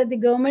 70s that the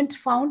government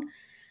found,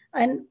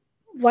 and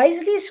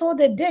wisely so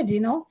they did,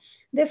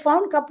 they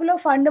found a couple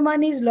of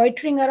Andamanis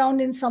loitering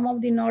around in some of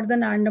the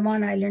northern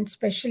Andaman islands,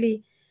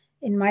 especially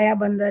in Maya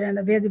Bandar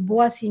and where the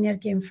Boa Senior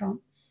came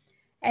from.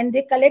 And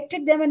they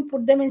collected them and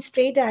put them in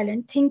Strait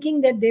Island,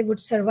 thinking that they would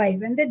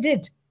survive. And they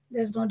did.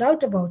 There's no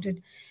doubt about it.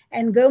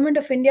 And Government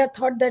of India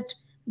thought that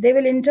they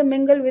will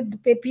intermingle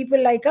with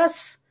people like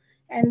us,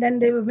 and then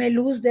they may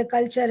lose their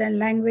culture and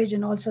language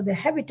and also their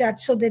habitat.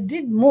 So they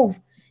did move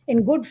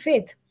in good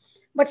faith.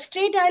 But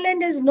Strait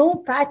Island is no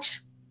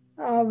patch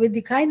with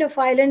the kind of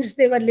islands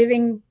they were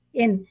living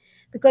in.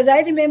 Because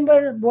I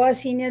remember Boa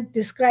Senior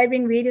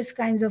describing various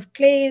kinds of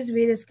clays,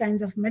 various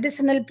kinds of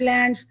medicinal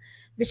plants,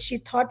 which she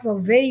thought were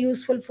very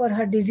useful for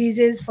her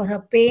diseases, for her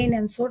pain,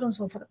 and so on and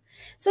so forth.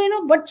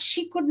 So, but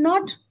she could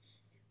not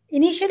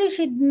Initially,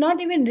 she did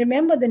not even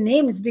remember the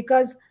names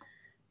because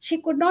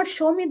she could not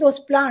show me those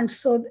plants.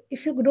 So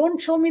if you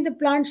don't show me the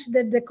plants,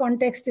 that the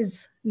context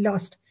is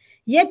lost.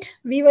 Yet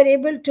we were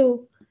able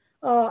to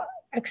uh,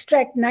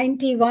 extract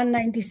 91,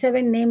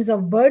 97 names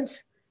of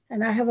birds.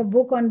 And I have a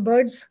book on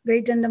birds,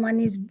 Great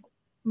Andamani's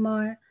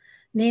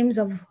names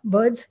of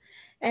birds.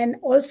 And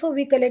also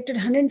we collected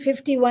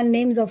 151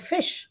 names of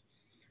fish.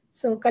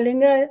 So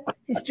Kalinga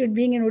Institute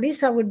being in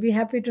Odisha would be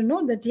happy to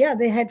know that, yeah,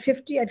 they had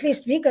 50, at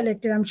least we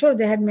collected. I'm sure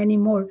they had many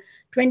more,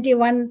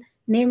 21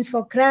 names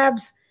for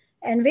crabs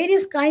and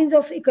various kinds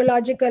of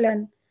ecological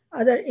and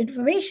other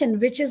information,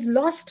 which is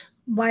lost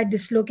by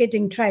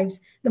dislocating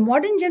tribes. The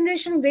modern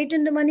generation, Great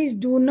Andamanis,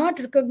 do not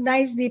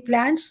recognize the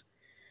plants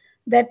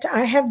that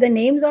I have the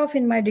names of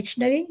in my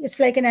dictionary. It's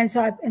like an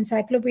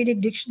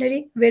encyclopedic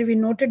dictionary where we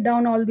noted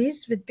down all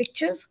these with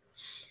pictures.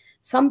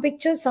 Some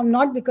pictures, some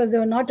not, because they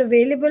were not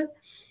available.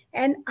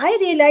 And I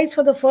realized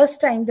for the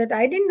first time that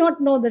I did not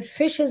know that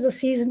fish is a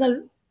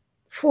seasonal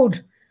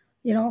food,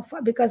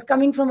 because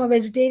coming from a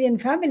vegetarian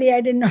family, I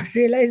did not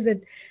realize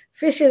that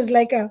fish is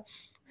like a,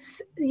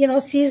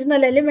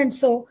 seasonal element.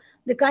 So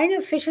the kind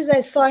of fishes I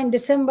saw in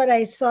December,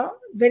 I saw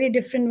very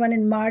different one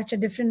in March, a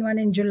different one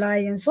in July,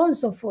 and so on and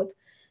so forth.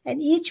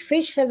 And each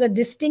fish has a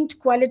distinct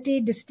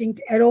quality,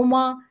 distinct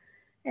aroma,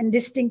 and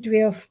distinct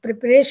way of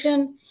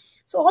preparation.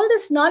 So all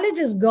this knowledge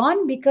is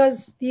gone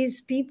because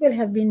these people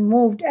have been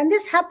moved. And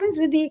this happens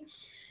with the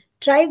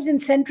tribes in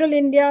central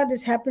India,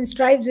 this happens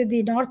tribes with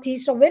the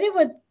northeast or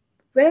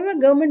wherever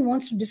government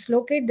wants to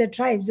dislocate the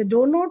tribes. They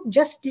do not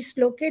just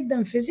dislocate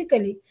them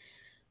physically,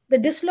 they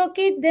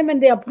dislocate them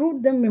and they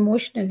uproot them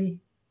emotionally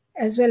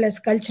as well as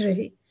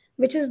culturally,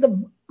 which is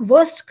the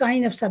worst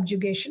kind of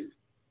subjugation.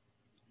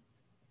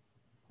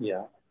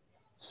 Yeah.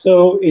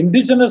 So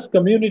indigenous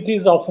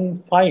communities often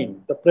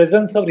find the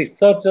presence of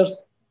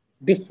researchers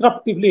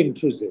disruptively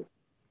intrusive.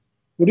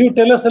 Would you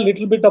tell us a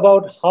little bit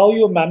about how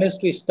you managed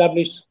to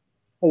establish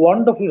a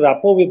wonderful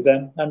rapport with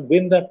them and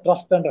win that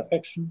trust and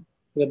affection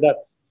with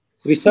that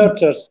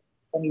researchers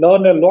and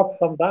learn a lot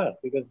from that,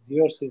 because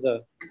yours is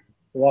a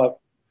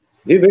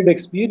vivid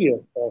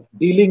experience of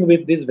dealing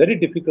with these very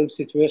difficult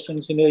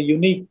situations in a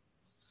unique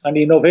and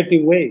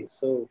innovative way.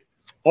 So,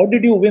 how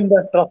did you win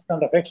that trust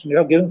and affection? You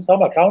have given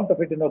some account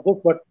of it in a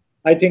book, but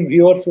I think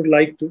viewers would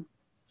like to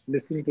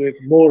listen to it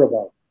more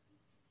about,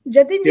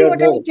 Jatinji, hear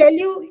what I more. will tell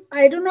you,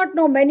 I do not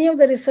know, many of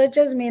the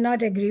researchers may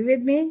not agree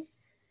with me,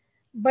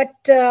 but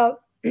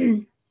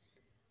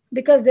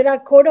because there are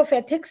code of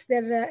ethics,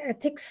 there are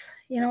ethics,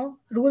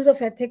 rules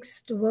of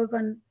ethics to work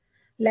on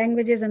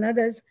languages and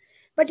others,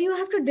 but you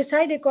have to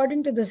decide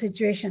according to the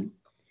situation.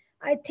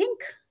 I think,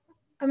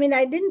 I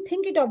didn't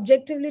think it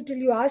objectively till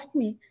you asked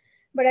me,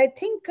 but I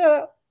think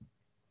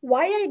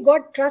why I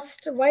got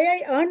trust, why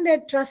I earned their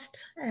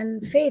trust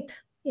and faith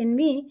in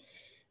me,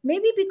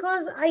 maybe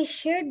because I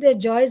shared their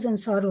joys and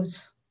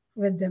sorrows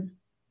with them,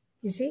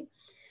 you see,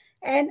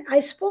 and I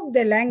spoke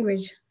their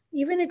language,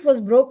 even it was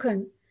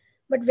broken.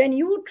 But when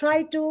you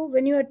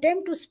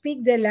attempt to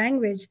speak their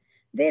language,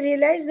 they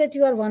realize that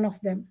you are one of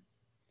them.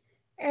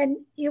 And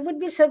you would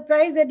be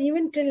surprised that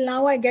even till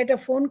now, I get a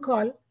phone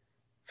call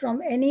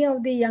from any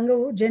of the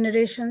younger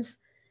generations.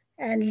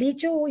 And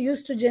Licho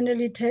used to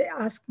generally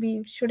ask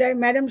me,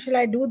 Madam, shall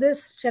I do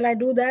this? Shall I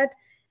do that?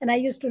 And I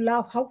used to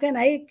laugh. How can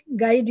I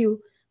guide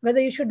you whether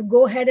you should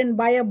go ahead and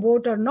buy a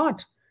boat or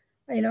not?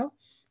 You know,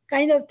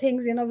 kind of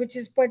things, which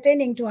is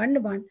pertaining to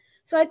Andaman.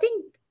 So I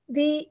think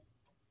the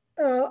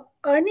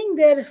earning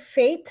their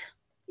faith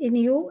in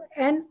you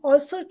and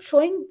also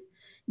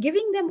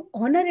giving them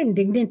honor and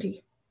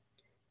dignity,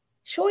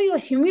 show your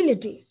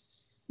humility.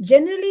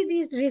 Generally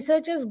these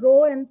researchers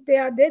go and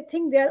they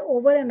think they are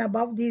over and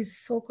above these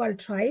so-called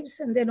tribes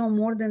and they know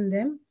more than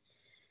them.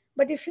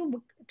 But if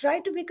you try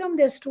to become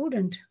their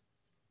student,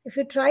 if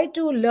you try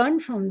to learn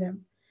from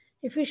them,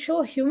 if you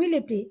show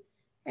humility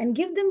and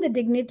give them the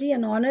dignity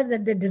and honor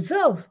that they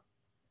deserve,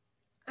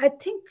 I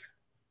think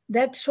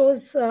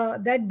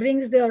that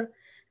brings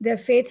their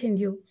faith in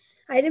you.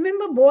 I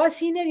remember Boa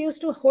Senior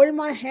used to hold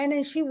my hand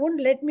and she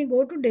wouldn't let me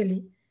go to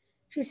Delhi.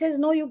 She says,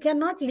 "No, you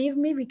cannot leave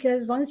me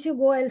because once you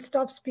go, I'll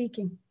stop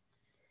speaking."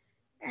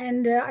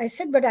 And I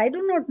said, "But I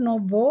do not know,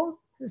 Bo."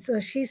 So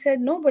she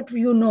said, "No, but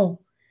you know,"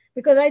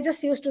 because I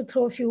just used to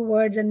throw a few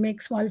words and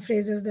make small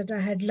phrases that I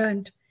had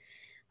learned.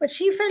 But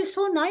she felt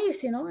so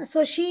nice.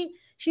 So she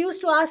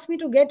used to ask me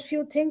to get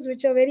few things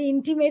which are very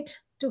intimate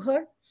to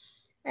her.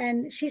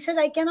 And she said,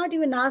 I cannot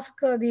even ask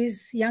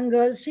these young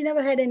girls. She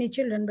never had any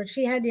children, but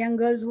she had young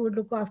girls who would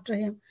look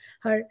after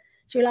her.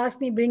 She will ask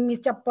me, bring me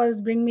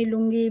chappals, bring me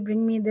lungi,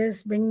 bring me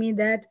this, bring me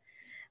that.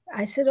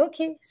 I said,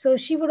 okay. So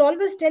she would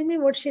always tell me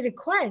what she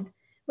required.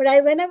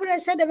 But whenever I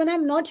said, when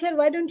I'm not here,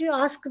 why don't you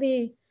ask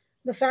the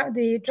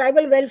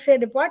tribal welfare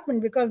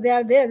department, because they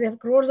are there. They have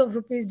crores of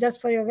rupees just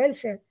for your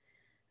welfare.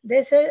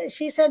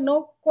 She said,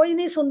 no, koi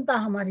nahi sunta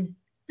hamari.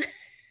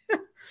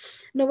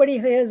 Nobody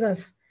hears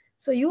us.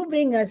 So you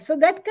bring us. So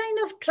that kind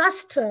of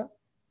trust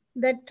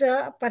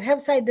that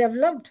perhaps I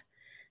developed,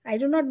 I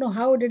do not know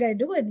how did I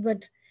do it,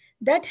 but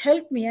that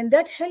helped me, and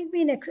that helped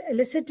me in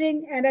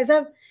eliciting. And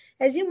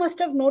as you must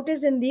have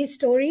noticed in these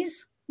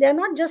stories, they are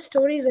not just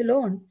stories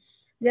alone.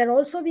 They are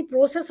also the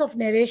process of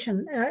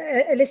narration,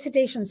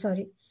 elicitation.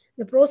 Sorry,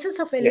 the process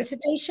of Yes.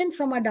 elicitation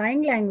from a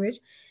dying language.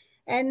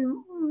 And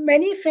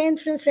many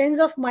friends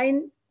of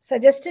mine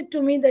suggested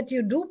to me that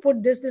you do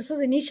put this. This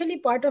was initially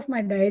part of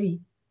my diary,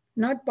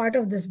 not part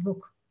of this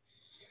book.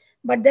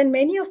 But then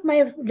many of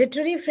my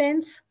literary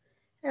friends,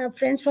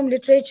 friends from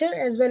literature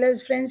as well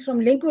as friends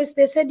from linguists,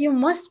 they said you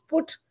must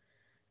put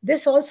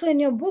this also in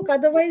your book.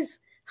 Otherwise,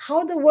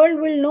 how the world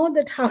will know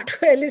that how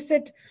to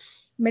elicit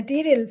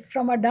material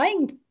from a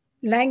dying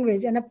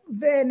language and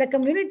a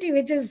community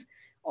which is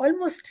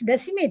almost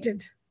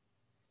decimated.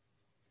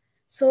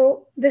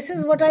 So this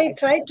is what I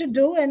tried to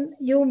do, and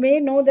you may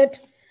know that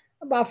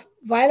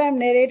while I'm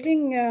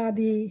narrating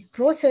the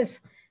process,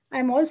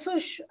 I'm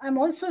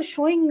also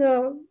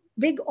showing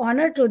big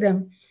honor to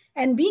them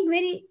and being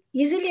very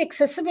easily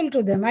accessible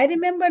to them. I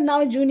remember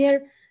now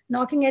Junior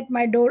knocking at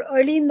my door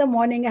early in the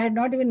morning. I had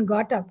not even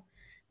got up,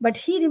 but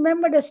he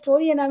remembered a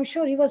story, and I'm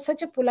sure he was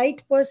such a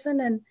polite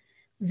person and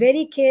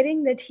very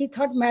caring that he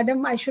thought,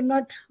 "Madam, I should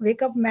not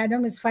wake up,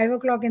 madam. It's 5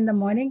 o'clock in the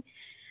morning."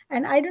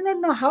 And I do not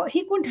know how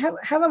he couldn't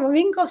have a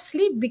wink of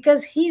sleep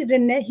because he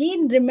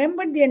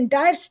remembered the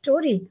entire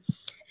story,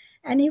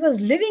 and he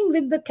was living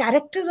with the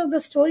characters of the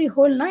story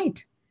whole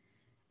night,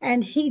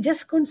 and he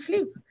just couldn't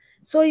sleep.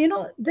 So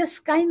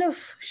this kind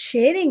of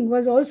sharing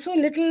was also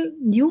a little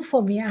new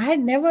for me. I had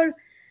never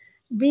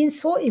been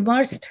so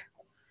immersed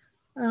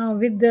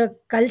with the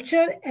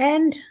culture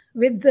and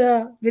with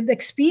the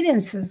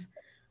experiences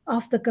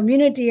of the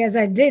community as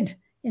I did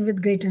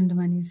with Great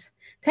Andamanis.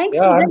 Thanks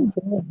Yeah, to I'm them.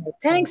 saying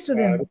Thanks to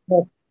them.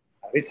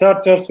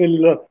 researchers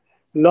will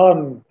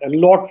learn a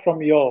lot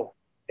from your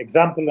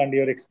example and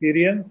your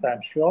experience.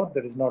 I'm sure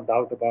there is no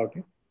doubt about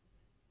it.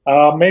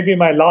 Maybe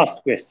my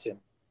last question.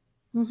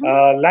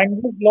 Mhm.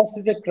 Language loss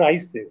is a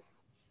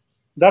crisis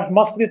that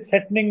must be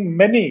threatening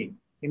many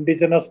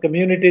indigenous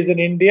communities in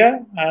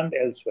India and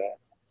elsewhere.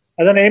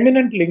 As an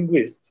eminent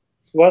linguist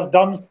who has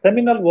done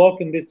seminal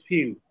work in this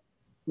field,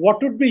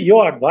 what would be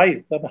your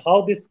advice on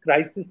how this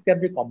crisis can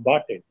be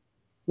combated?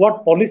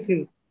 What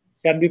policies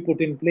can be put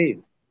in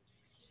place?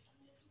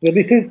 So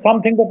this is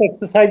something that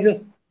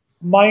exercises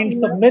minds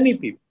of Yeah, many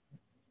people.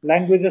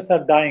 Languages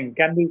are dying.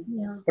 Can we,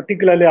 yeah.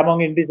 particularly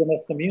among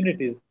indigenous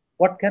communities,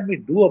 what can we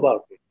do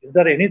about it? Is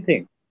there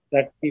anything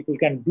that people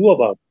can do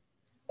about it,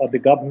 or the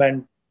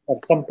government, or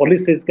some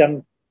policies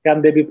can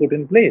they be put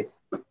in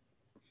place?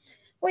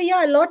 Well,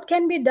 yeah, a lot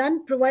can be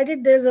done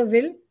provided there's a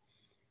will.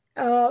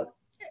 Uh,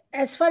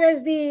 as far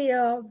as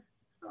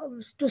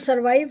to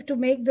survive, to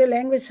make the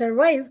language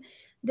survive,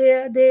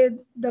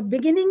 the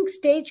beginning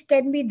stage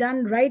can be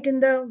done right in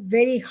the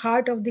very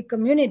heart of the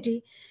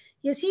community.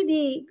 You see,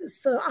 the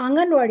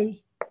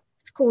Anganwadi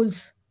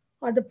schools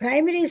or the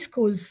primary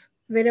schools,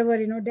 wherever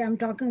I'm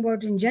talking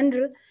about in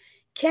general,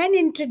 can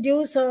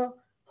introduce a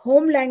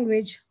home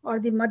language or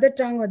the mother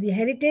tongue or the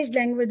heritage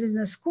language in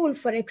the school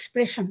for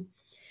expression.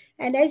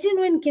 And as you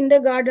know, in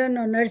kindergarten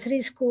or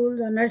nursery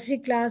school or nursery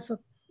class or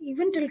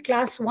even till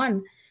class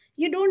one,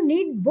 you don't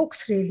need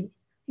books really.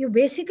 You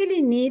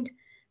basically need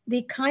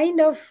the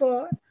kind of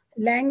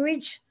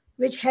language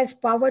which has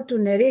power to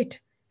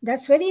narrate.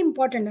 That's very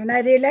important. And I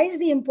realize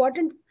the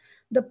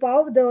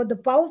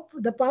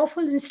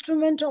powerful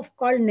instrument of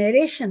called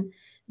narration,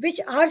 which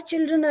our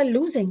children are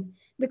losing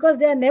because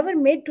they are never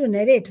made to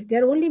narrate. They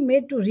are only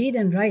made to read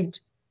and write.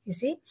 You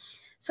see,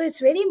 so it's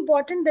very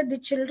important that the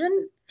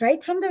children,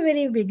 right from the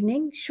very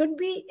beginning, should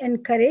be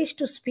encouraged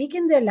to speak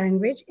in their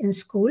language in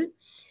school,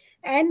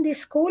 and the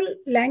school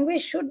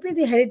language should be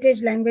the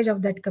heritage language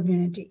of that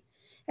community.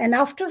 And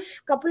after a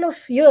couple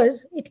of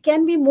years, it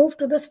can be moved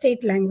to the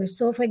state language.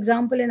 So, for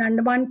example, in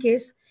Andaman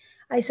case,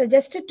 I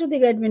suggested to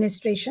the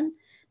administration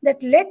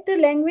that let the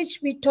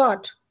language be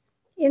taught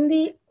in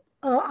the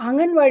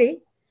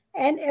Anganwadi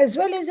and as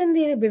well as in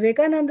the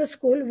Vivekananda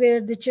school,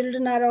 where the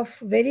children are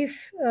of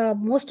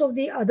most of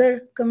the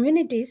other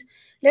communities,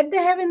 let they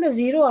have in the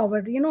 0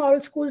 hour. All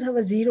schools have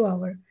a 0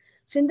 hour.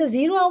 So in the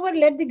 0 hour,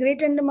 let the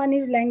Great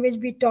Andamanese language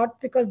be taught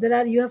because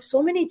you have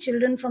so many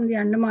children from the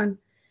Andaman,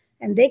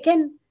 and they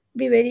can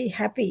be very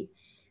happy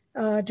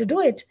to do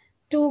it.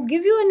 To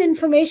give you an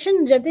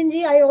information,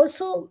 Jatinji, I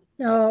also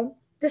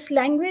this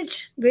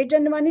language, Great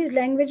Andamanese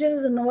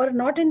languages, are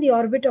not in the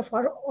orbit of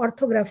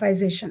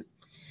orthographization.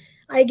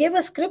 I gave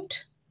a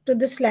script to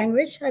this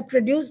language. We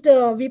produced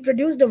a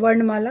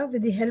Varnamala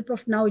with the help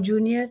of now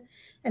Junior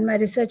and my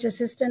research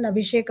assistant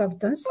Abhishek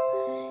Avtans,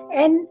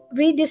 and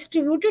we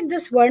distributed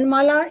this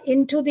Varnamala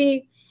into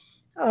the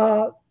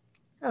uh,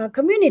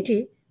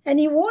 community. And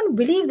you won't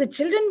believe the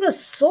children were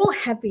so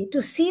happy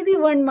to see the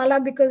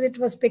Varnmala because it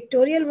was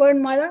pictorial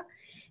Varnmala.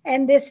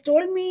 And they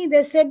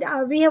said,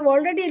 we have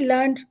already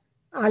learned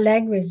our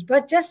language,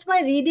 but just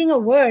by reading a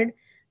word,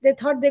 they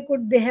thought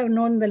they have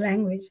known the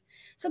language.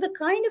 So the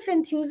kind of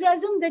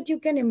enthusiasm that you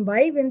can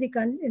imbibe in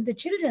the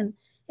children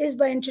is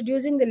by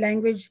introducing the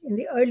language in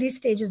the early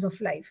stages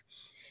of life.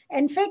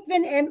 In fact,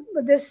 when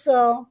this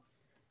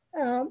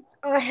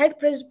I had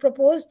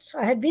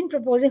been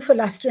proposing for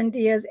last 20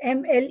 years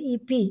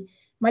MLEP,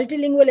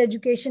 multilingual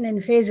education in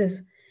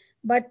phases.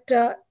 But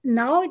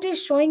now it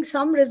is showing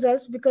some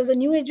results because the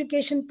new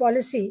education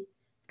policy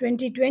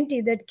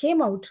 2020 that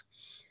came out,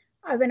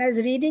 when I was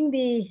reading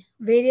the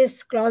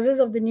various clauses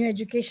of the new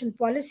education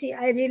policy,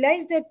 I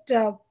realized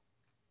that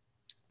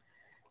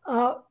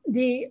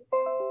the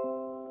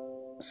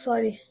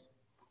sorry,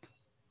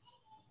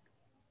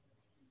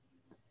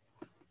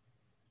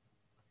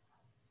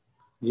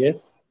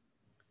 Yes.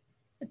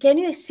 can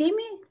you see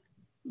me?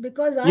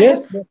 Because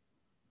Yes.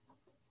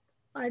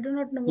 I do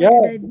not know Yeah.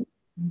 what did I We do.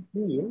 can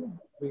see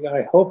you.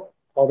 I hope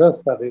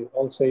others are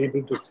also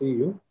able to see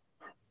you.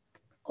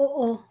 Oh,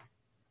 oh,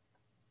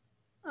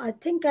 I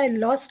think I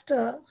lost.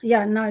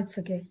 Yeah, now it's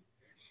okay.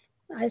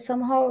 I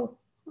somehow.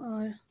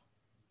 Uh,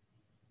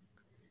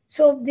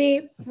 so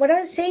the what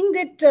I was saying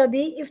that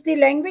the if the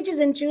language is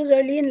introduced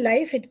early in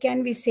life, it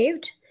can be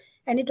saved,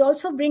 and it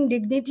also bring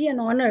dignity and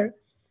honor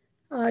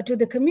to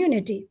the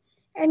community.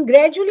 And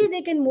gradually,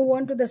 they can move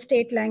on to the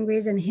state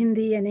language and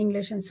Hindi and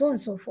English and so on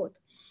and so forth.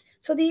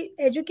 So the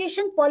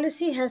education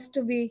policy has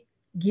to be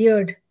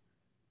geared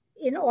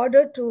in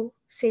order to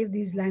save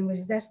these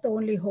languages. That's the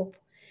only hope.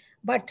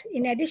 But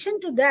in addition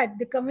to that,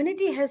 the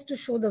community has to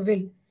show the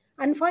will.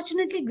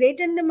 Unfortunately, Great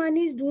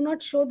Andamanis do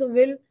not show the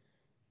will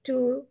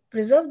to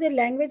preserve their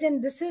language,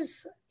 and this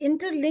is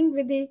interlinked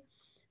with the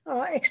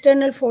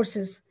external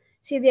forces.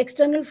 See, the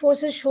external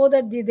forces show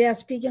that they are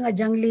speaking a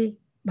jungli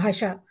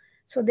bhasha,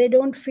 so they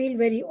don't feel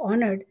very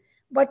honored.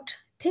 But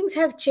things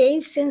have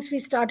changed since we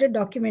started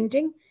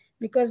documenting,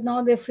 because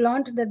now they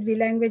flaunt that the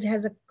language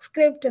has a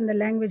script and the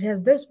language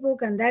has this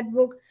book and that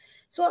book.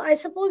 So I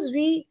suppose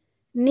we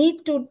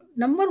need to,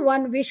 number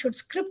one, we should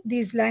script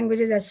these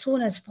languages as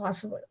soon as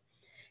possible.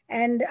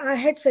 And I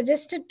had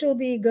suggested to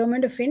the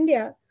government of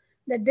India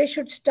that they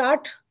should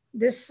start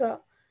this a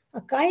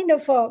kind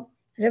of a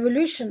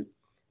revolution,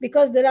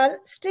 because there are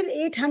still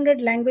 800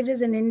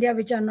 languages in India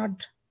which are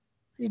not,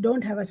 we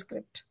don't have a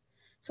script.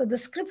 So the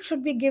script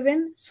should be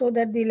given so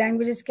that the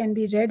languages can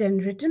be read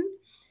and written,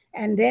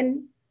 and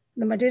then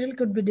the material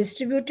could be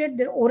distributed.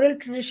 Their oral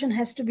tradition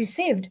has to be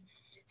saved.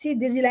 See,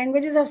 these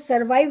languages have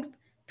survived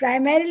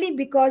primarily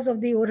because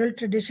of the oral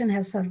tradition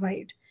has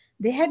survived.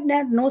 They had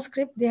no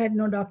script, they had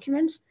no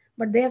documents,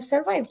 but they have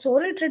survived. So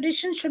oral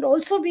tradition should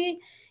also be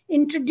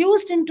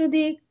introduced into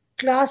the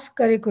class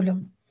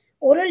curriculum.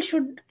 Oral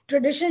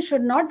tradition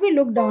should not be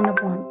looked down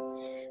upon.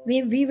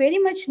 We very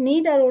much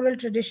need our oral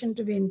tradition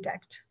to be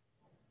intact.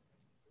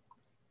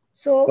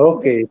 So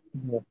Okay.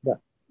 Yeah.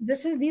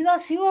 these are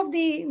few of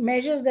the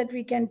measures that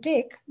we can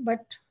take,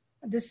 but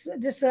this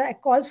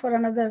calls for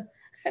another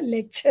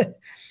lecture.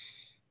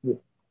 Yeah.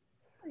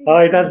 Yeah.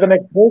 It has been a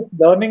great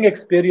learning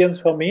experience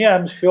for me.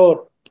 I'm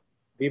sure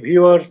the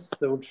viewers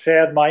would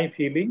share my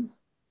feelings,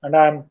 and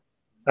I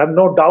have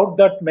no doubt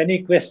that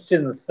many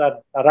questions are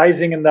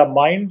arising in their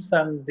minds,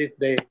 and if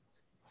they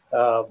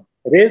uh,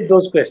 raise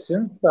those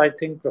questions, I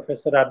think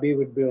Professor Abbi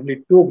would be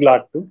only too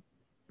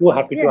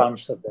happy to Yes.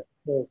 answer them.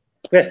 So,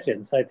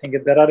 questions. I think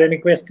if there are any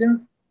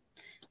questions,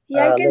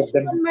 Yeah, I can let see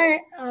them. on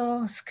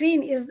my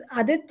screen is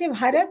Aditya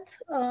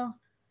Bharat.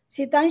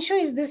 Sitanshu,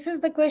 is this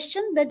is the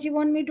question that you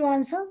want me to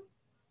answer?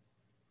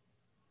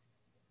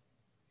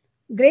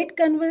 Great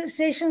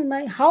conversation.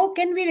 How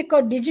can we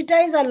record,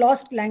 digitize our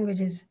lost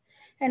languages,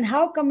 and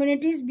how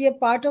communities be a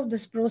part of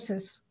this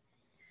process?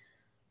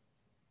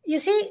 You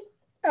see,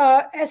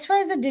 as far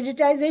as the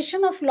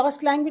digitization of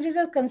lost languages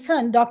are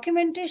concerned,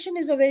 documentation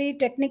is a very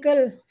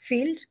technical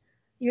field.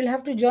 You'll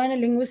have to join a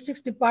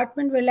linguistics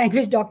department where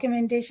language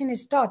documentation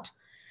is taught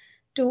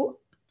to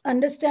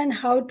understand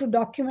how to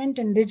document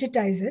and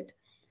digitize it.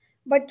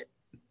 But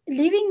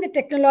leaving the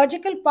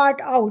technological part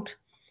out,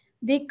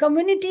 the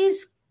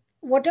communities,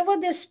 whatever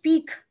they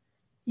speak,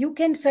 you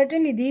can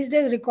certainly, these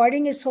days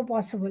recording is so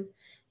possible.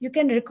 You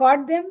can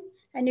record them,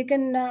 and you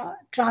can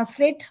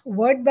translate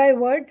word by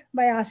word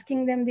by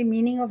asking them the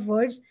meaning of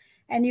words,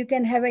 and you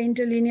can have an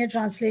interlinear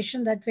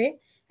translation that way.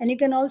 And you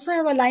can also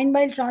have a line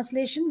by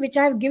translation, which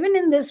I have given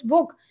in this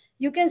book.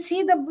 You can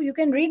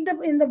read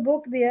the in the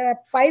book, there are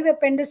 5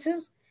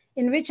 appendices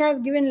in which I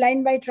have given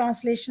line by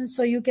translation,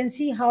 so you can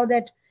see how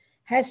that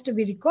has to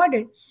be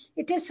recorded.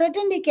 It is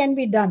certainly can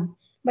be done,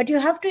 but you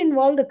have to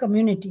involve the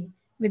community.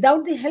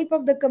 Without the help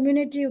of the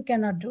community, you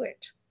cannot do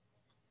it.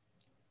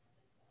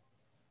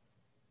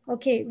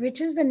 Okay, which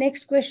is the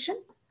next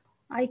question?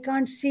 I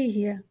can't see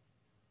here.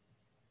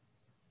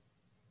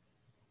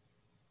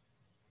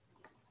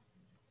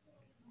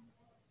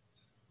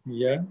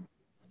 Yeah.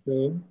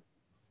 So,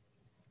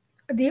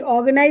 The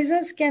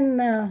organizers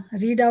can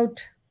read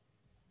out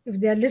if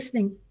they are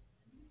listening.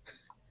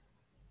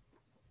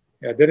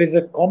 yeah, there is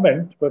a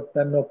comment, but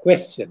then no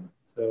question.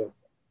 So,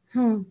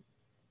 Hmm.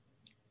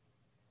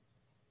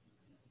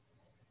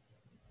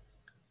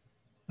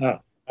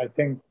 I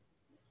think,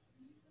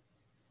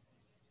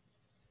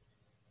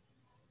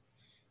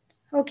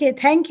 Okay,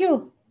 thank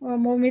you,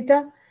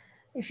 Momita.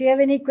 If you have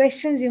any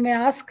questions, you may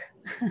ask.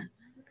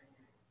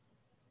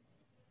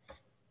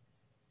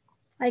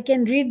 I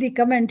can read the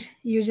comment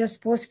you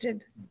just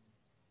posted.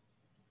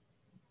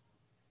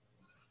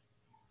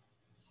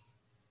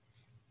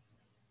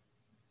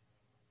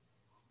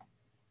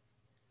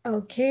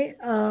 Okay.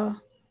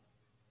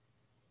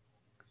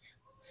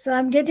 So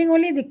I'm getting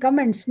only the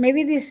comments.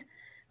 Maybe these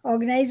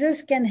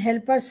organizers can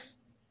help us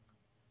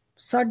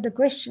sort the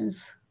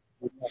questions.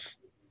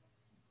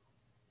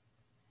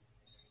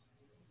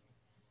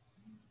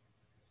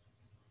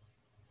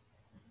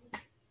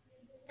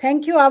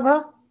 Thank you,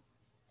 Abha.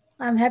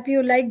 I'm happy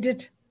you liked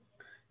it.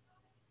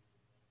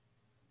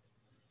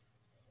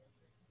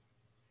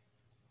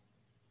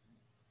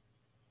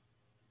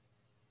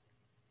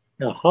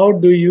 Now, how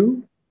do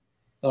you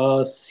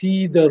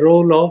see the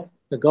role of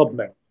the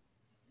government?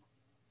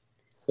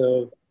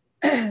 So,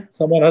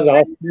 someone has Well,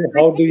 asked you, I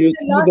how do think in you the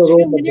see the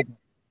role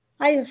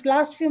of the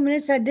last few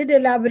minutes I did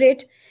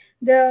elaborate.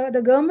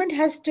 The government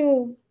has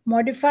to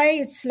modify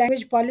its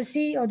language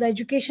policy or the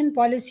education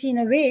policy in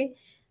a way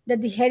that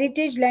the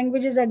heritage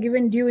languages are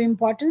given due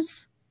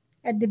importance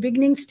at the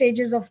beginning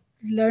stages of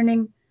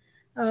learning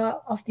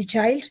of the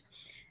child.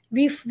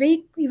 We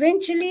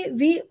eventually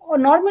we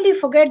normally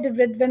forget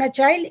that when a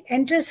child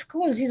enters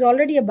schools, he's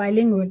already a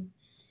bilingual.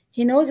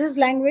 He knows his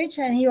language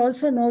and he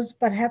also knows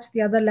perhaps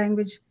the other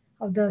language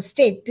of the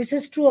state. This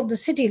is true of the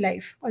city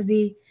life or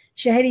the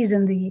shahri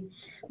zindagi.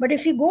 But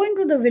if you go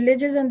into the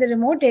villages and the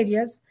remote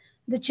areas,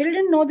 the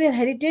children know their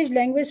heritage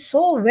language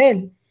so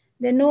well.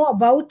 They know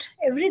about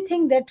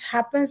everything that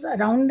happens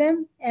around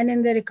them and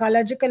in their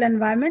ecological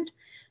environment.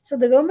 So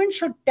the government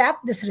should tap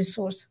this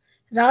resource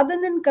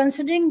rather than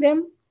considering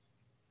them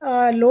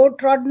low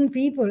trodden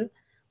people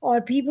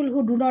or people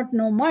who do not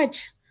know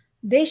much.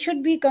 They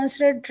should be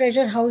considered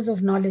treasure house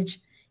of knowledge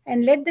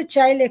and let the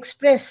child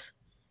express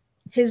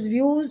his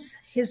views,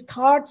 his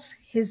thoughts,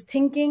 his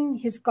thinking,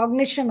 his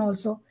cognition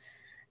also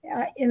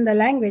in the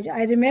language.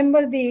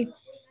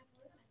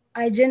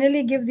 I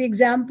generally give the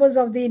examples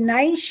of the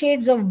 9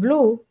 shades of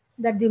blue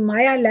that the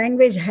Maya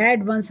language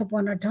had once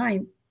upon a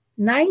time.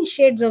 9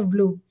 shades of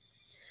blue,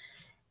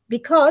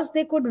 because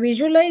they could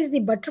visualize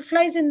the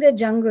butterflies in their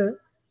jungle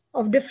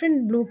of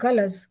different blue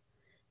colors.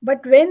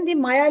 But when the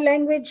Maya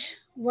language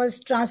was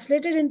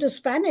translated into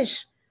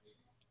Spanish,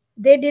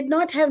 they did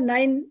not have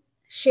 9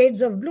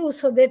 shades of blue,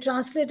 so they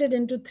translated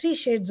into 3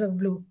 shades of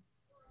blue.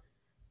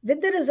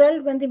 With the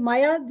result, when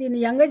the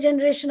younger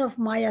generation of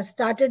Maya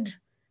started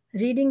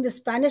reading the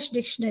Spanish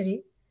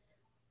dictionary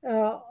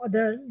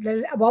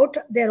about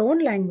their own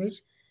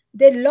language,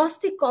 they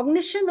lost the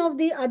cognition of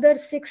the other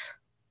 6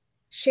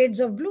 shades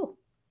of blue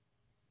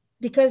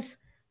because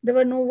there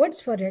were no words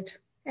for it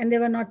and they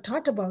were not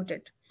taught about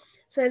it.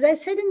 So, as I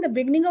said in the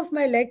beginning of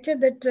my lecture,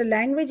 that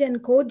language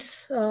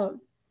encodes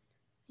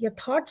your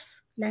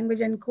thoughts,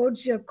 language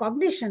encodes your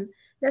cognition.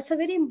 That's a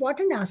very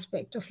important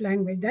aspect of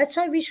language. That's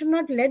why we should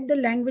not let the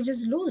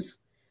languages lose.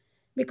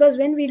 Because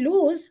when we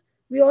lose,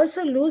 we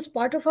also lose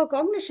part of our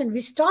cognition.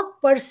 We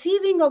stop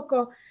perceiving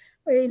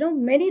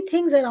many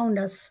things around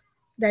us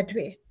that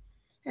way.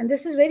 And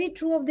this is very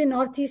true of the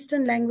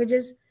Northeastern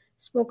languages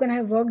spoken. I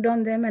have worked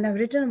on them and I've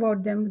written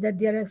about them, that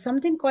there are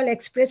something called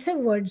expressive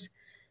words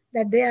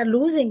that they are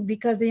losing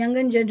because the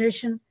younger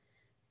generation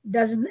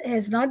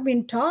has not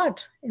been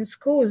taught in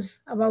schools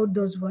about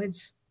those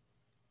words.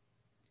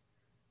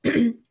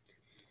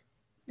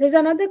 There's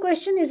another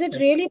question. Is it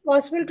really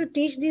possible to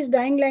teach these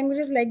dying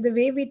languages like the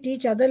way we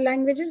teach other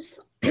languages?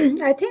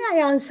 I think I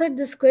answered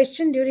this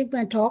question during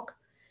my talk.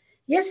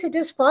 Yes, it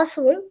is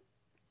possible,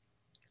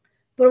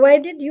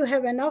 provided you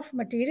have enough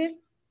material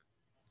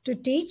to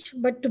teach.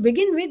 But to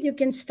begin with, you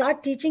can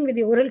start teaching with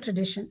the oral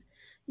tradition.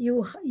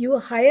 You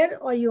hire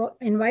or you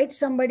invite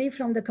somebody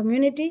from the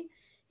community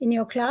in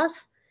your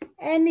class,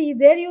 and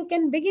there you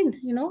can begin,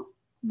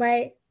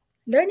 by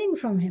learning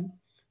from him.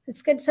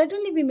 This can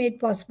certainly be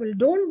made possible.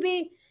 Don't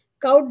be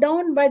cowed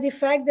down by the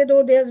fact that,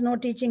 oh, there's no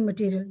teaching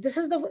material. This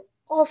is the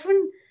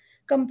often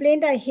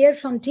complaint I hear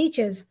from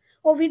teachers.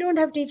 Oh, we don't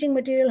have teaching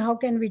material. How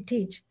can we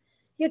teach?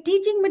 Your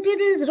teaching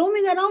material is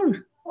roaming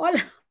around all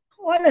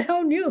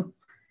around you.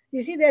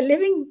 You see, they're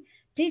living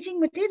teaching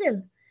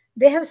material.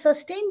 They have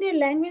sustained their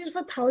language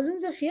for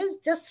thousands of years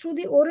just through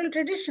the oral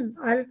tradition.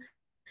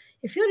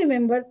 If you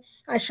remember,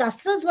 our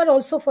Shastras were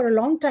also for a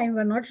long time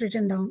were not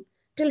written down.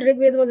 Till Rig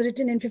Veda was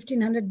written in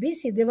 1500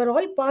 BC. They were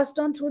all passed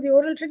on through the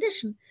oral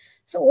tradition.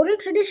 So oral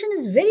tradition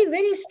is very,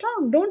 very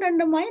strong. Don't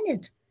undermine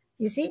it.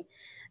 You see,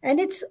 and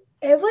it's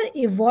ever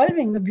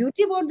evolving. The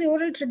beauty about the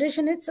oral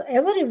tradition, it's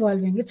ever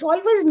evolving. It's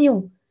always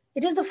new.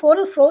 It is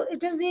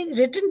the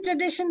written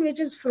tradition which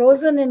is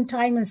frozen in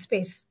time and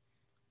space,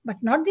 but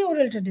not the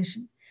oral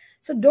tradition.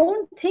 So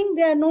don't think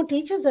there are no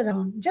teachers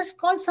around. Just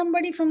call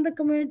somebody from the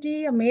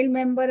community, a male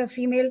member, a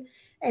female,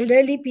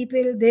 elderly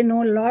people. They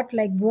know a lot,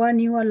 like Bua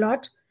knew a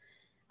lot.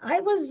 I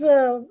was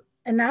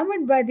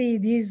enamored by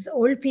these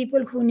old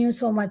people who knew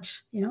so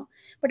much,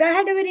 But I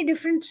had a very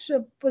different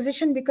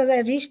position because I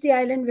reached the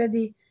island where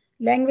the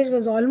language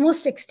was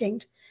almost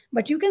extinct.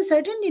 But you can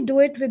certainly do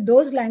it with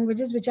those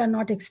languages which are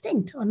not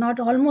extinct or not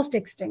almost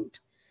extinct,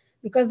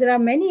 because there are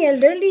many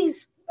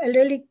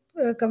elderly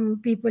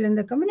people in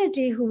the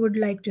community who would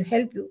like to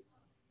help you.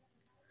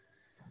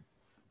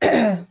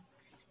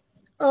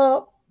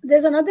 Uh,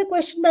 there's another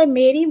question by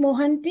Mary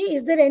Mohanty.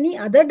 Is there any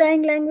other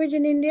dying language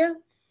in India?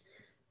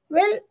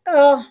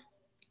 Well,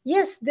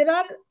 yes, there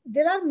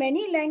are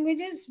many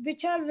languages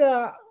which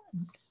are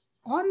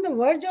on the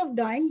verge of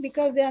dying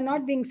because they are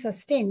not being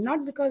sustained,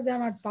 not because they are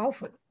not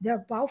powerful. They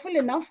are powerful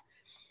enough.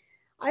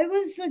 I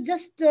was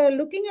just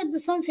looking at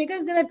some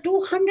figures. There are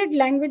 200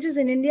 languages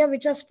in India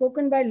which are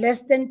spoken by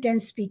less than 10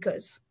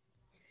 speakers.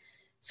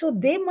 So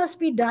they must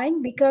be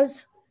dying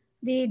because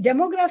the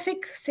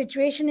demographic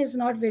situation is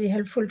not very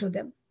helpful to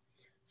them.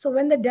 So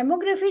when the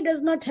demography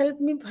does not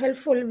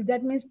helpful,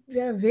 that means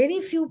there are very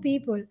few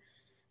people,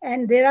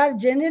 and there are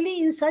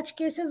generally in such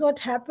cases what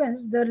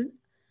happens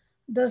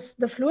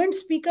the fluent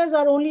speakers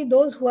are only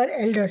those who are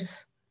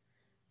elders,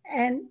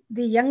 and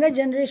the younger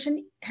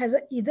generation has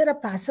either a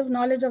passive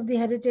knowledge of the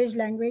heritage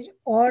language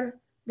or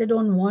they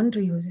don't want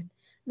to use it.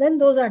 Then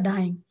those are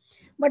dying.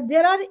 But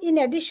there are, in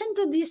addition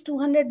to these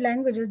 200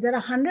 languages, there are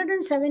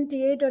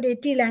 178 or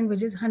 80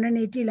 languages,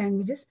 180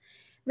 languages,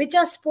 which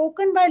are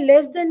spoken by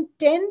less than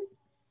 10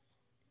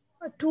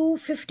 to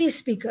 50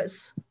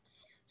 speakers.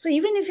 So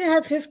even if you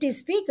have 50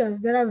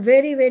 speakers, there are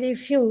very, very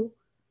few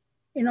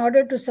in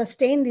order to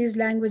sustain these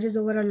languages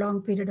over a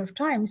long period of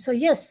time. So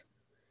yes,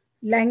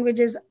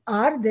 languages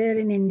are there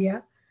in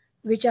India,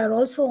 which are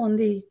also on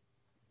the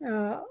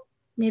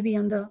maybe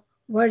on the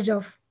verge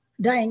of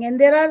dying. And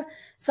there are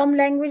some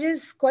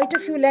languages, quite a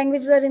few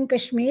languages are in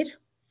Kashmir,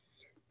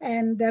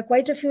 and there are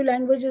quite a few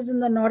languages in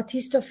the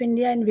northeast of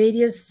India in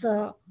various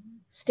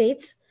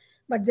states.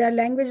 But there are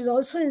languages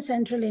also in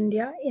central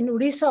India. In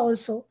Odisha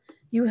also,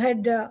 you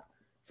had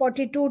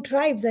 42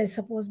 tribes, I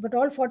suppose, but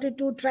all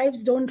 42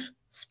 tribes don't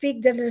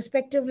speak their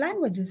respective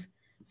languages.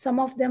 Some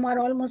of them are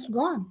almost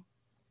gone.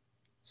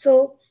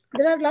 So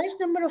there are large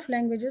number of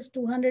languages,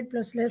 200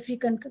 plus left. We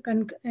can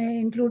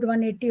include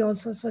 180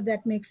 also, so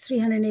that makes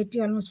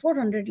 380, almost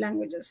 400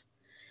 languages,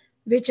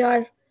 which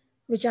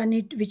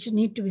need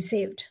to be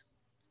saved.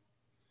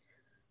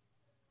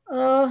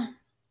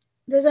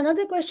 There's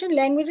another question.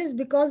 Languages,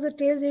 because the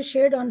tales you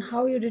shared on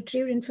how you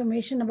retrieved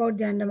information about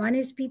the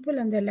Andamanese people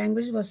and their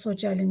language was so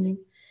challenging.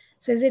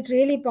 So is it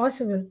really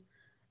possible?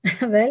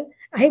 Well,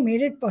 I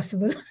made it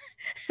possible.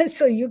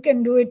 So you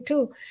can do it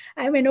too.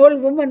 I'm an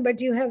old woman,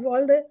 but you have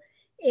all the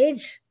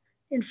age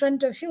in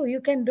front of you. You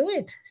can do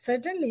it,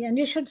 certainly. And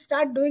you should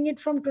start doing it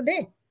from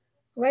today.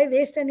 Why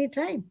waste any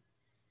time?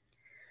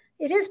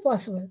 It is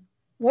possible.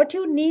 What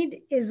you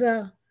need is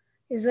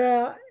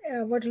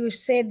what you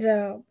said,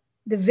 the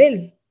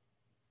will,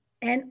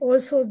 and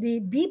also the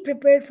be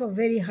prepared for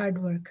very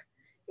hard work.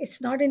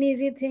 It's not an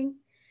easy thing.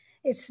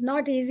 It's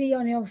not easy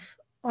on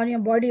your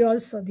body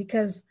also,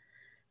 because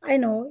I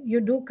know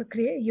you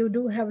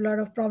do have a lot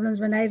of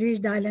problems. When I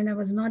reached Ireland, I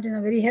was not in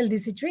a very healthy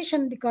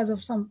situation because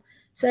of some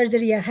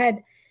surgery I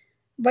had.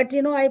 But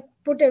I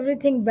put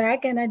everything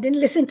back and I didn't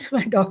listen to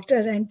my doctor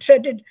and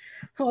treaded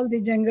all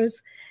the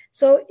jungles.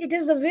 So it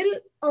is the will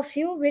of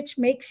you which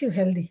makes you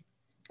healthy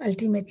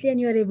ultimately, and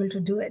you are able to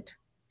do it.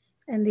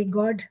 And the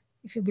God,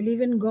 if you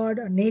believe in God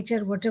or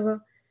nature, whatever,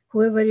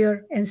 whoever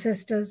your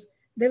ancestors,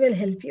 they will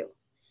help you.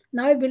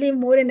 Now I believe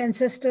more in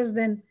ancestors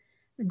than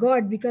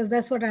God, because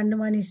that's what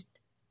Andamanis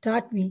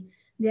taught me.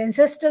 The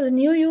ancestors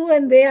knew you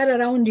and they are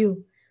around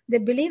you. They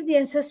believe the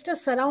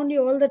ancestors surround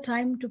you all the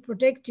time to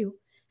protect you,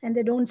 and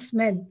they don't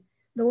smell.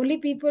 The only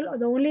people or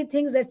the only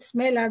things that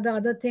smell are the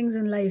other things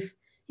in life.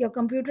 Your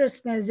computer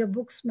smells, your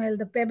book smell,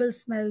 the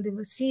pebbles smell,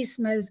 the sea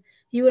smells,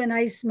 you and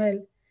I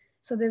smell.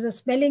 So there's a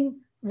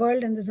smelling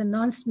world and there's a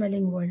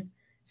non-smelling world.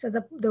 So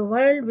the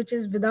world which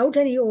is without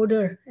any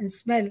odor and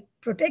smell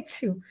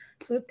protects you.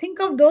 So think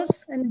of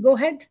those and go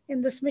ahead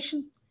in this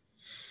mission.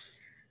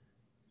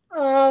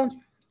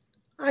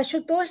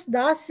 Ashutosh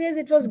Das says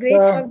it was great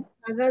having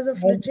sagas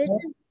of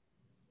literature.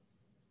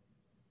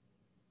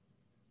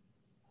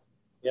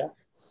 Yeah.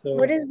 So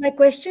What is my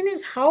question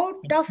is how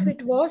tough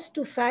it was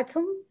to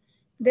fathom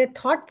their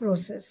thought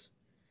process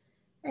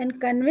and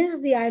convince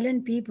the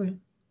island people.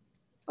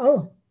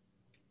 Oh,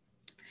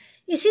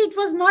 you see, it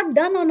was not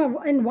done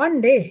in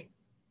one day.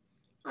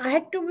 I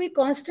had to be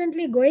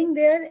constantly going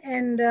there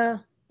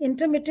and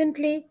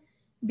intermittently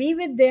be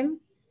with them.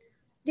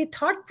 The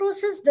thought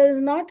process does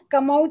not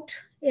come out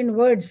in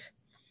words.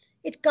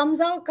 It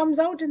comes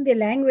out in the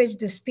language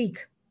they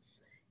speak,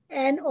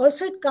 and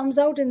also it comes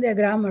out in their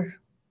grammar.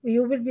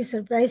 You will be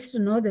surprised to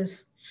know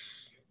this.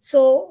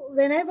 So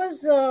when I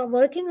was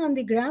working on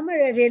the grammar,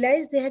 I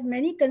realized they had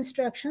many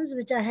constructions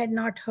which I had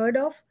not heard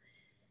of.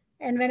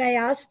 And when I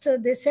asked,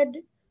 they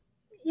said,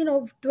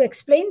 to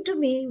explain to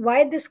me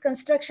why this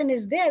construction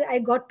is there, I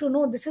got to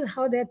know this is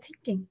how they're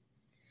thinking.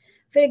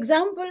 For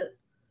example,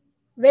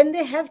 when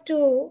they have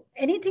to,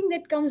 anything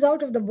that comes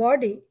out of the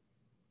body,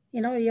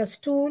 your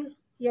stool,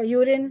 your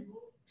urine,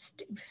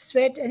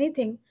 sweat,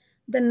 anything,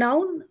 the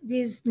noun,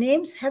 these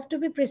names have to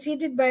be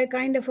preceded by a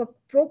kind of a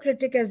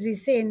proclitic, as we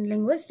say in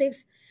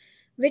linguistics,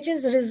 which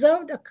is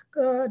reserved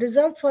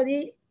for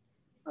the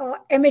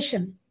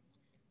emission.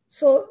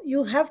 So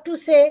you have to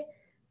say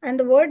And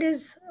the word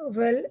is,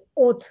 well,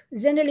 oath,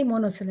 generally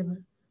monosyllable.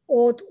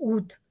 Oath,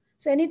 ooth.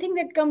 So anything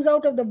that comes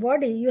out of the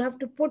body, you have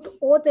to put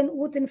oath and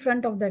ooth in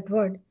front of that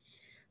word.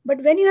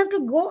 But when you have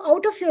to go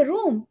out of your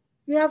room,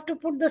 you have to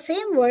put the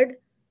same word,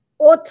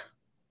 oath,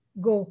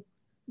 go.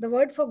 The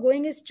word for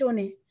going is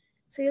chone.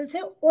 So you'll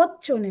say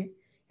oath chone.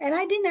 And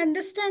I didn't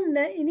understand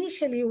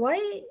initially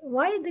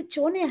why the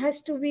chone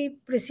has to be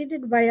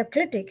preceded by a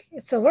clitic.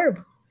 It's a verb.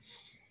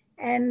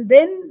 And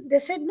then they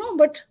said, no,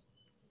 but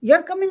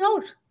you're coming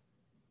out.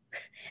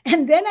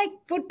 And then I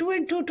put two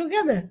and two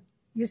together.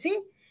 You see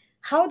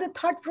how the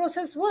thought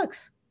process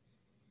works.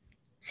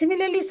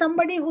 Similarly,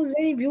 somebody who's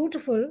very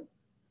beautiful,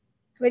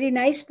 very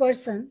nice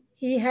person,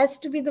 he has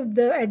to be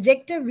the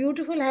adjective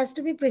beautiful has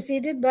to be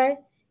preceded by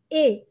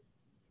A.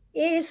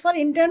 A is for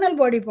internal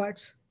body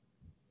parts,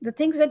 the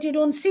things that you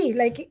don't see,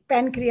 like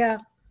pancreas,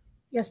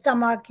 your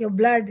stomach, your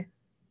blood,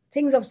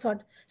 things of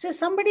sort. So if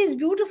somebody is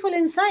beautiful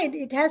inside,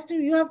 it has to,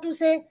 you have to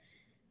say,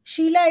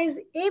 Sheila is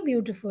a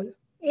beautiful.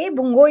 A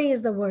bungoi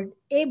is the word,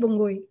 a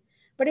bungoi.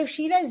 But if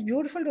Sheila is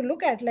beautiful to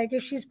look at, like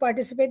if she's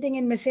participating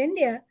in Miss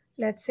India,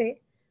 let's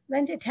say,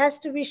 then it has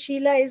to be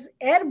Sheila is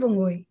air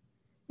bungoi,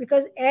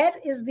 because air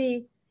is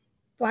the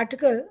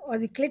particle or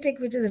the clitic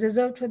which is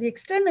reserved for the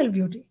external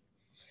beauty.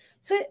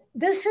 So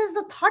this is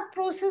the thought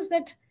process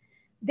that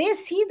they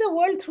see the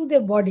world through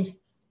their body.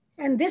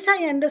 And this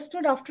I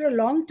understood after a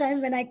long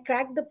time when I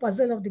cracked the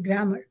puzzle of the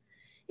grammar.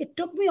 It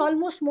took me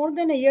almost more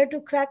than a year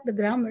to crack the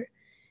grammar.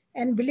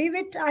 And believe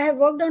it, I have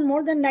worked on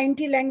more than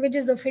 90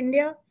 languages of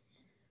India.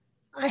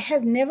 I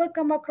have never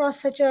come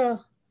across such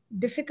a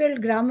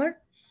difficult grammar.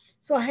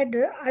 So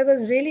I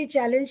was really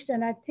challenged,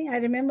 and I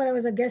remember I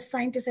was a guest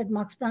scientist at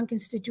Max Planck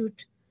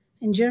Institute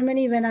in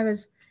Germany when I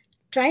was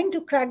trying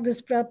to crack this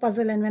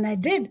puzzle. And when I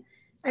did,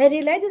 I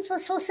realized it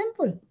was so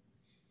simple.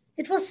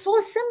 It was so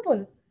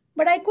simple,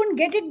 but I couldn't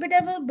get it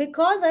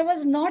because I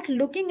was not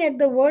looking at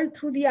the world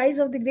through the eyes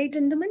of the great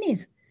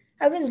Andamanese.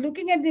 I was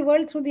looking at the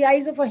world through the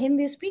eyes of a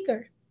Hindi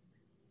speaker.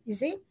 You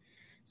see?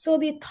 So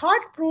the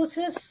thought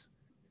process,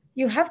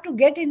 you have to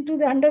get into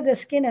the under the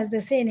skin, as they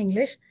say in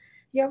English.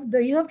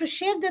 You have to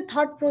share the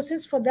thought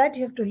process. For that,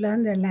 you have to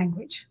learn their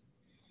language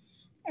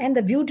and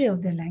the beauty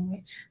of their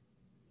language.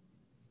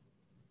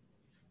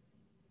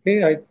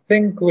 Okay, I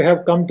think we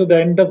have come to the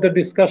end of the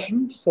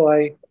discussion. So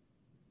I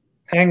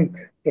thank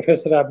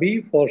Professor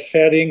Abbi for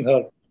sharing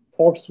her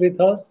thoughts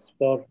with us,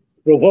 for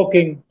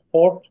provoking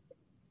thought,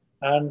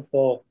 and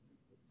for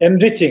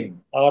enriching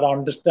our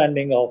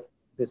understanding of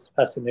this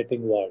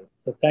fascinating world.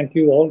 So thank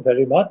you all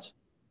very much,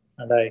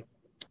 and I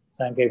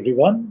thank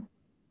everyone.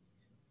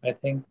 I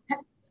think.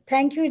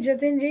 Thank you,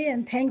 Jatinji,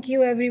 and thank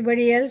you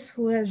everybody else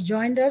who has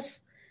joined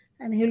us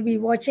and who will be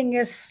watching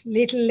us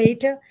little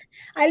later.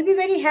 I'll be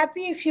very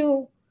happy if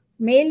you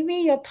mail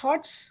me your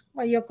thoughts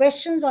or your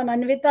questions on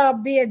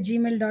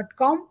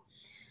anvitaabbi@gmail.com.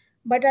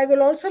 But I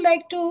will also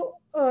like to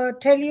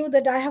tell you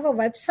that I have a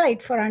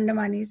website for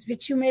Andamanis,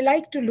 which you may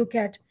like to look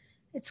at.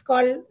 It's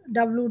called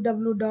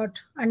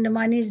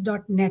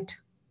www.andamanis.net.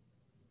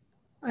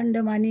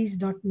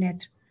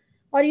 Andamanis.net.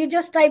 Or you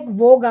just type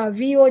Voga,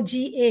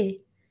 VOGA,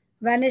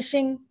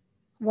 Vanishing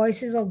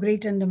Voices of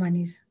Great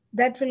Andamanis.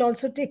 That will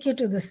also take you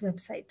to this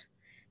website.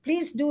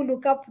 Please do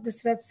look up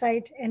this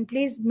website and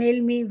please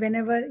mail me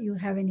whenever you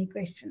have any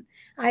question.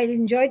 I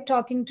enjoyed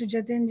talking to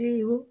Jatinji,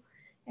 you,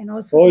 and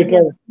also Oh, to it the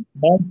was other.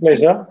 my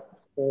pleasure.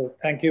 So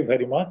thank you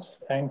very much.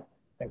 Thank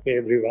you,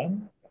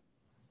 everyone.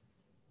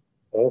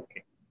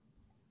 Okay.